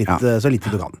reise litt, så litt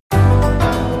du kan.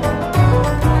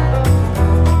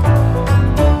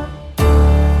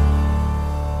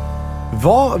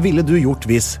 Hva ville du gjort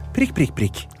hvis prikk, prikk,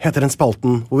 prikk heter den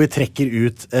spalten hvor vi trekker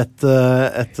ut et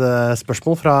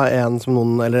spørsmål fra en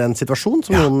situasjon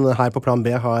som noen her på Plan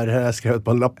B har skrevet på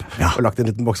en lapp og lagt en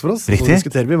liten boks for oss. Riktig. Så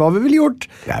diskuterer vi hva vi ville gjort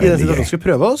i den situasjonen skal vi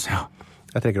prøve oss.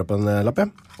 Jeg trekker opp en lapp,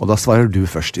 Og da svarer du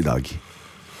først i dag.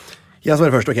 Jeg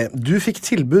svarer først, ok.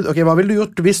 Hva ville du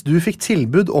gjort hvis du fikk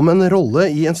tilbud om en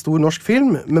rolle i en stor norsk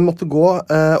film, men måtte gå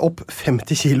opp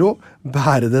 50 kilo,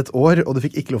 bære det et år, og du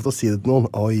fikk ikke lov til å si det til noen?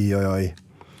 Oi.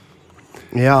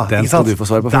 Ja, den skal du få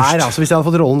svare på først. Hvis jeg hadde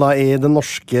fått rollen da i den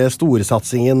norske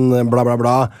storsatsingen, bla bla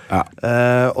bla,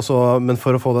 men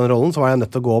for å få den rollen så var jeg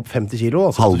nødt til å gå opp 50 kilo.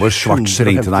 Altså Halvor Schwartz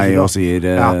ringte deg og sier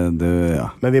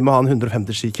Men vi må ha en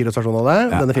 150 kilos versjon av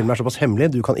det. Denne filmen såpass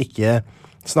hemmelig, du kan ikke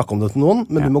snakke om det til noen,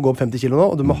 men du må gå opp 50 kilo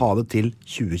nå, og du må ha det til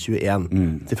 2021.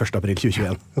 Til 1. april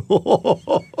 2021.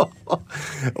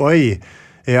 Oi.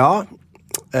 Ja.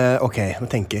 Ok, må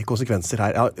tenke konsekvenser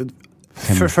her.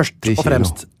 Først og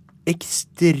fremst,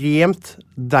 ekstremt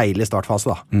deilig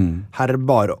startfase da. Her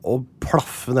bare å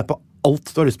plaffe ned på alt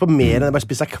du har lyst på, mer enn bare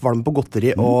spise deg kvalm på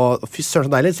godteri, og fy søren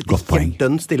så deilig, sitte helt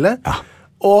dønn stille.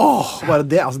 Bare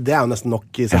det, det jo nesten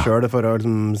nok i seg selv for å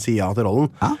liksom, si ja til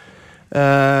rollen.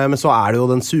 Men så det jo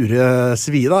den sure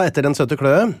svida etter den søte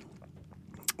kløe.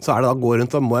 Så det da gå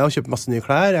rundt, da må jeg jo kjøpe masse nye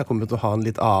klær. Jeg kommer til å ha en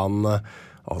litt annen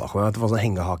da kommer jeg til å få sånn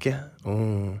hengehake.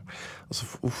 Og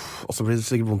så blir det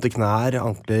sikkert vondt i knær,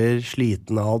 ankler,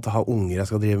 sliten av alt, ha unger jeg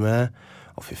skal drive med.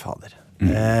 Fy fader.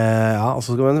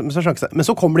 Men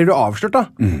så blir du avslørt da.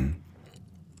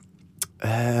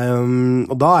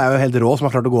 Og da jeg jo helt rå som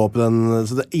har klart å gå opp i den,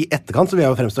 så i etterkant så vil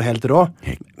jeg jo fremstå helt rå,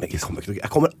 men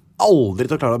jeg kommer aldri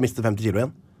til å klare å miste 50 kilo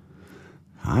igjen.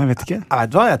 Jeg vet ikke. Jeg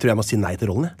vet hva, jeg tror jeg må si nei til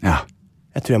rollen.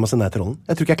 Jeg tror jeg må si nei til rollen.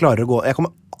 Jeg tror ikke jeg klarer å gå,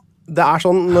 det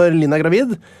sånn, når Linn gravid,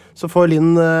 så får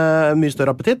Linn mye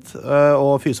større appetitt,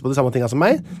 og fyser på de samme tingene som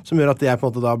meg, som gjør at jeg på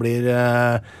en måte da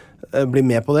blir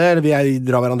med på det, eller vi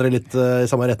drar hverandre litt i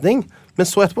samme retning. Men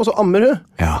så etterpå så ammer hun.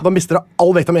 Da mister hun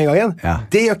all vekta med en gang igjen.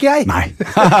 Det gjør ikke jeg! Nei.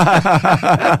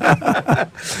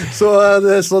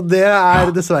 så det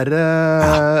dessverre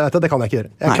det kan jeg ikke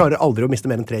gjøre. Jeg klarer aldri å miste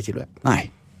mer enn 3 kilo. Nei.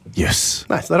 Jøss.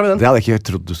 Nei, så der har vi den. Det hadde jeg ikke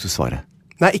trodd du skulle svare.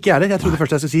 Nei, ikke jeg heller. Jeg trodde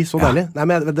først jeg skulle si så deilig. Nei,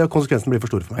 men konsekvensen blir for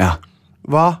stor for meg.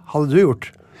 Hva hadde du gjort?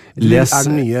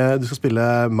 Den nye, du skal spille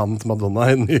mannen til Madonna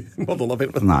i den nye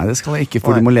Madonna-filmen. Nei, det skal jeg ikke,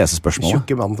 for du må lese spørsmålet.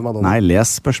 Tjukke mannen til Madonna. Nei, les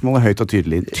spørsmålet høyt og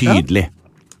tydelig.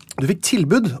 Du fikk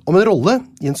tilbud om en rolle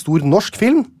i en stor norsk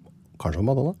film, kanskje om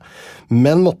Madonna,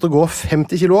 men måtte gå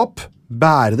 50 kilo opp,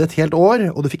 bære det et helt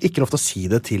år, og du fikk ikke lov til å si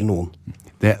det til noen.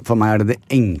 For meg det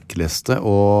enkleste,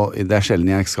 og det sjelden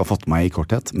jeg skal fått meg i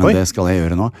korthet, men det skal jeg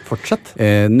gjøre nå. Fortsett.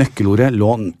 Nøkkelordet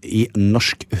lå i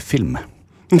norsk film.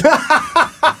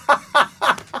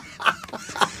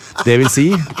 Det vil si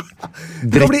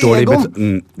drittdårlig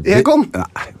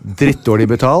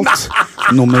betalt.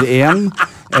 Nummer 1.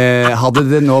 Hadde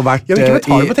det nå vært ikke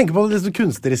betale på å tenke på det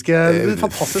kunstneriske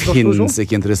fantastisk norsk produksjon. Finnes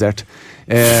ikke interessert.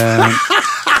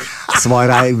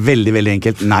 Svaret veldig, veldig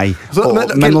enkelt nei.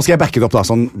 Men nå skal jeg backe det opp da,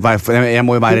 sånn, jeg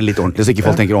må jo være litt ordentlig, så ikke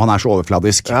folk tenker, han så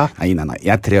overfladisk. Nei,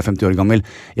 jeg 53 år gammel.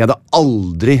 Jeg hadde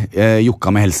aldri jukka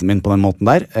med helsen min på den måten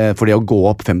der, fordi å gå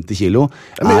opp 50 kilo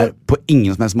på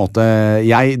ingen som helst måte.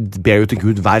 Jeg ber jo til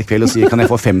Gud hver kveld og sier, kan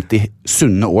jeg få 50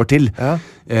 sunne år til?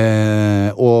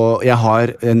 Og jeg har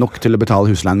nok til å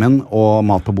betale husleien min og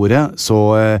mat på bordet, så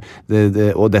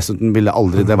og dessuten ville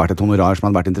aldri det vært et honorar som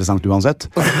hadde vært interessant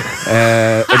uansett.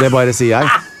 Og det bare sier jeg.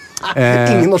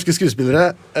 Ingen norske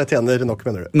skuespillere tjener nok,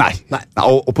 mener du? Nei.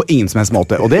 Og på ingen som helst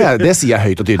måte. Og det sier jeg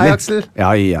høyt og tydelig. Hei, Aksel. Ja.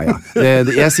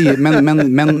 Jeg sier, men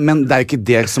det er jo ikke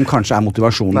det som kanskje er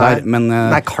motivasjonen der. Men,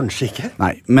 nei, kanskje ikke.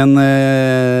 Nei, men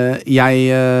jeg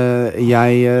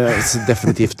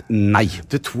definitivt nei.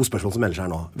 Det er 2 spørsmål som melder seg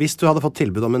her nå. Hvis du hadde fått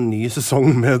tilbud om en ny sesong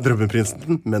med Drømmeprinsen,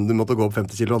 men du måtte gå opp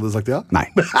 50 kilo, hadde du sagt ja? Nei.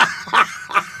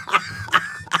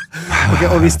 Ok,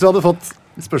 og hvis du hadde fått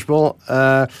spørsmål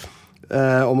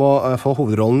om å få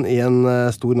hovedrollen i en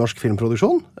stor norsk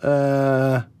filmproduksjon,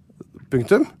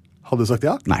 punktum, hadde du sagt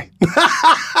ja? Nei.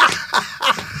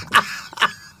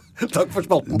 Takk for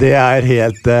spalten. Det er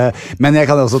helt men jeg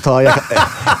kan også ta jeg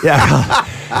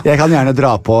kan gjerne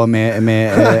dra på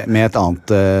med et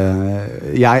annet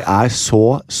jeg er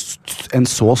en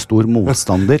så stor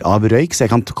motstander av røyk, så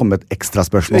jeg kan komme med et ekstra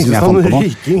spørsmål som jeg fant på nå.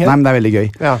 Nei, men det er veldig gøy.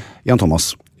 Jan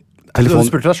Thomas. Du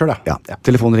spurte deg selv, ja.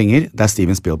 Telefonen ringer, det er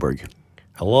Steven Spielberg.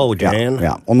 Hello, Jan.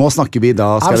 Ja. Og nå snakker vi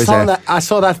da, skal vi se. I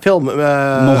saw that film.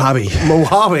 Mojave.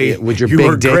 With your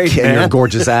big dick and your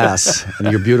gorgeous ass and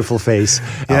your beautiful face.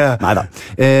 Ja, neida.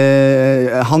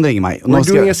 Han ringer meg. We're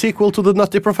doing a sequel to The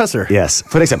Nutty Professor. Yes,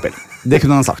 for eksempel. Det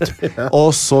kunne han sagt.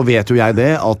 Og så vet jo jeg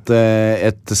det, at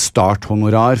et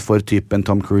starthonorar for typen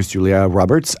Tom Cruise, Julia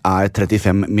Roberts er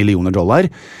 $35 millioner.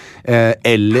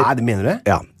 Eller det mener du det?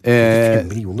 Ja.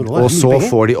 Og så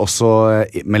får de også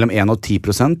mellom 1 og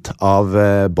 10% av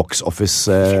box office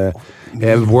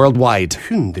worldwide.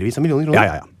 Hundrevis av millioner kroner?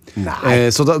 Ja.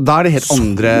 Så da er det helt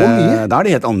andre. Da er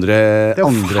det helt andre. Det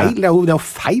er jo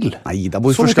feil. Nei da,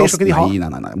 hvorfor skal de ha?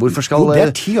 Nei. Hvorfor skal det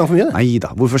er 10 ganger for mye. Nei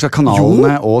da, hvorfor skal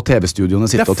kanalene og TV-studioene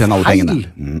sitte og tjene alle pengene?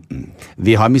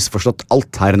 Vi har misforstått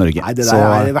alt her i Norge. Nei, det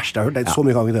er det verste jeg har hørt. Det er så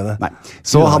mye kan vi tjene. Nei.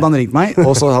 Så hadde han ringt meg,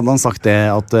 og så hadde han sagt det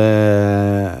at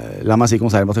la meg si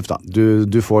konservativt da.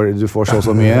 Du får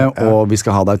så mye, og vi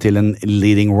skal ha deg til en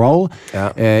leading role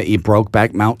i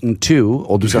Brokeback Mountain 2,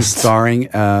 og du skal starring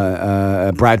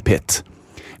Brad Pitt.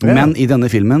 Men i denne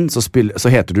filmen så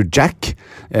heter du Jack.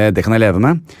 Det kan jeg leve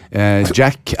med.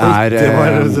 Jack er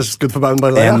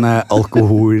en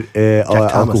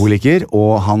alkoholiker,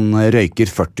 og han røyker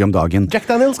 40 om dagen. Jack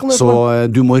Daniels, kan du så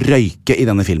du må røyke i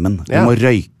denne filmen. Du må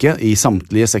røyke i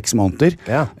samtlige 6 måneder.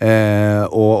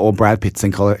 Og Brad Pitt sin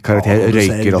karakter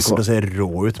røyker også. Det kommer til å se rå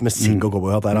ut med sigg og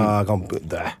cowboyhatt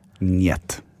der.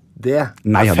 Njet.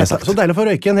 Nei, hadde jeg sagt. Så deilig å få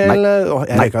røyke en hel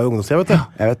Jeg røyka jo ungdomstid, vet du. Ja,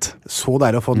 jeg vet. Så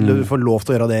deilig å få lov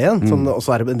til å gjøre det igjen. Og så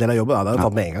er det en del av jobben. Det har jeg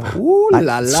tatt med en gang.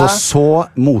 Så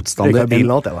motstander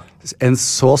en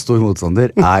så stor motstander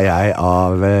er jeg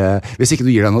av hvis ikke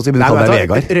du gir deg noe, så begynner du å kalle deg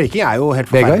Vegard. Røyking er jo helt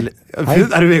forferdelig.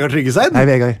 Er du Vegard Tryggeseid? Nei,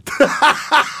 Vegard.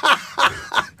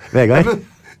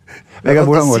 Vegard,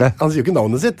 hvordan går det? Han sier jo ikke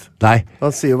navnet sitt. Nei.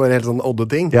 Han sier jo bare helt sånn odde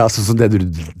ting. Ja, sånn som det du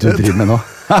driver med nå.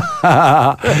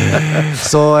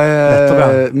 Så,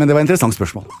 men det var et interessant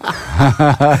spørsmål.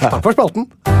 Takk for spalten.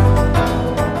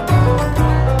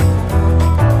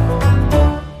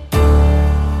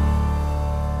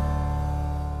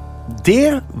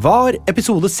 Det var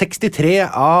episode 63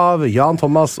 av Jan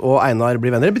Thomas og Einar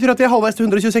blir venner. Det betyr at vi er halvveis til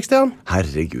 126, Jan.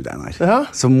 Herregud, Einar.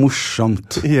 Så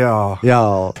morsomt. Ja.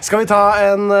 Skal vi ta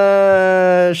en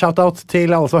shoutout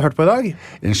til alle som har hørt på i dag?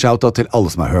 En shoutout til alle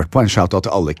som har hørt på. En shoutout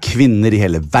til alle kvinner i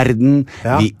hele verden.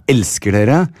 Vi elsker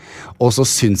dere. Og så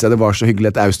synes jeg det var så hyggelig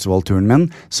etter Austevoll-turen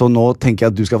min, så nå tenker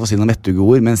jeg at du skal få si noen vettuge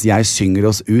ord mens jeg synger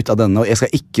oss ut av denne. Og jeg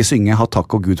skal ikke synge Ha takk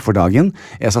og Gud for dagen.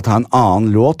 Jeg skal ta en annen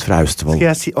låt fra Austevoll.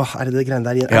 Skal jeg si, er det greiene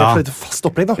der igjen? Er det fast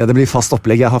opplegg da? Ja, det blir fast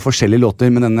opplegg. Jeg har forskjellige låter,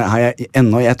 men denne har jeg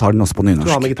ennå. Jeg tar den også på nynorsk.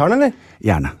 Skal du ha med gitaren, eller?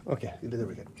 Gjerne. Ok,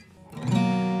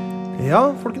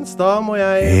 ja, folkens, da må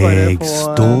jeg bare Jeg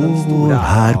står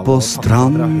her på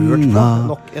stranda,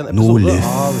 nå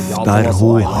løfter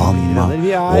hun handa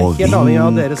og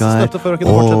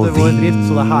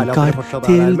vinker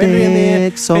til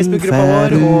deg som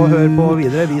ferd. Og du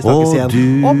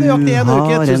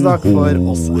har en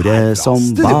hore som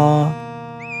ba.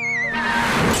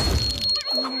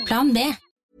 Plan B.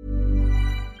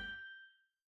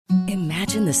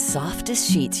 Imagine the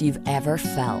softest sheets you've ever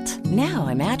felt. Now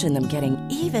imagine them getting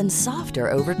even softer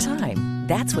over time.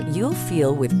 That's what you'll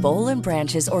feel with Boll &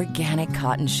 Branch's organic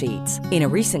cotton sheets. In a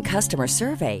recent customer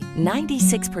survey,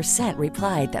 96%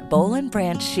 replied that Boll &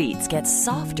 Branch sheets get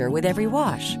softer with every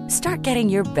wash. Start getting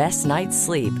your best night's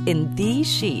sleep in these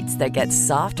sheets that get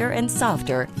softer and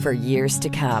softer for years to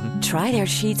come. Try their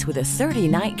sheets with a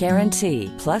 30-night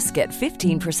guarantee. Plus, get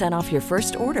 15% off your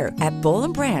first order at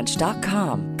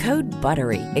bollandbranch.com. Code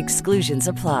BUTTERY. Exclusions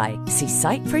apply. See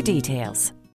site for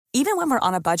details. Even when we're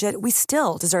on a budget, we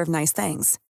still deserve nice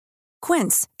things.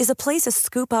 Quince is a place to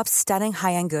scoop up stunning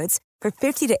high-end goods for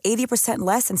 50 to 80%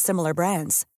 less than similar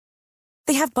brands.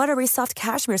 They have buttery soft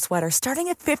cashmere sweaters starting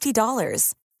at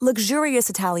 $50, luxurious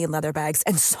Italian leather bags,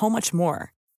 and so much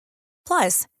more.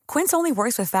 Plus, Quince only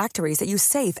works with factories that use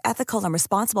safe, ethical, and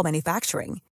responsible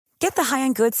manufacturing. Get the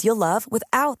high-end goods you'll love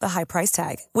without the high price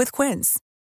tag with Quince.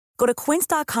 Go to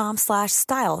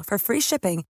quince.com/style for free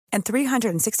shipping and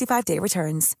 365-day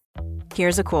returns.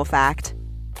 Here's a cool fact.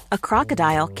 A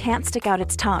crocodile can't stick out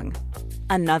its tongue.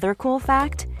 Another cool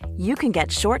fact, you can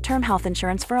get short-term health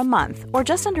insurance for a month or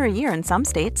just under a year in some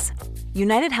states.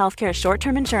 United Healthcare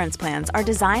short-term insurance plans are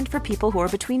designed for people who are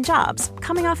between jobs,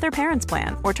 coming off their parents'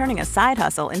 plan, or turning a side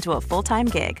hustle into a full-time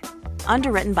gig.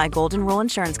 Underwritten by Golden Rule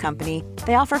Insurance Company,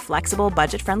 they offer flexible,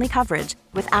 budget-friendly coverage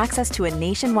with access to a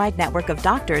nationwide network of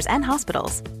doctors and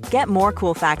hospitals. Get more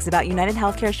cool facts about United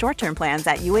Healthcare short-term plans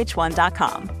at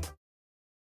uh1.com.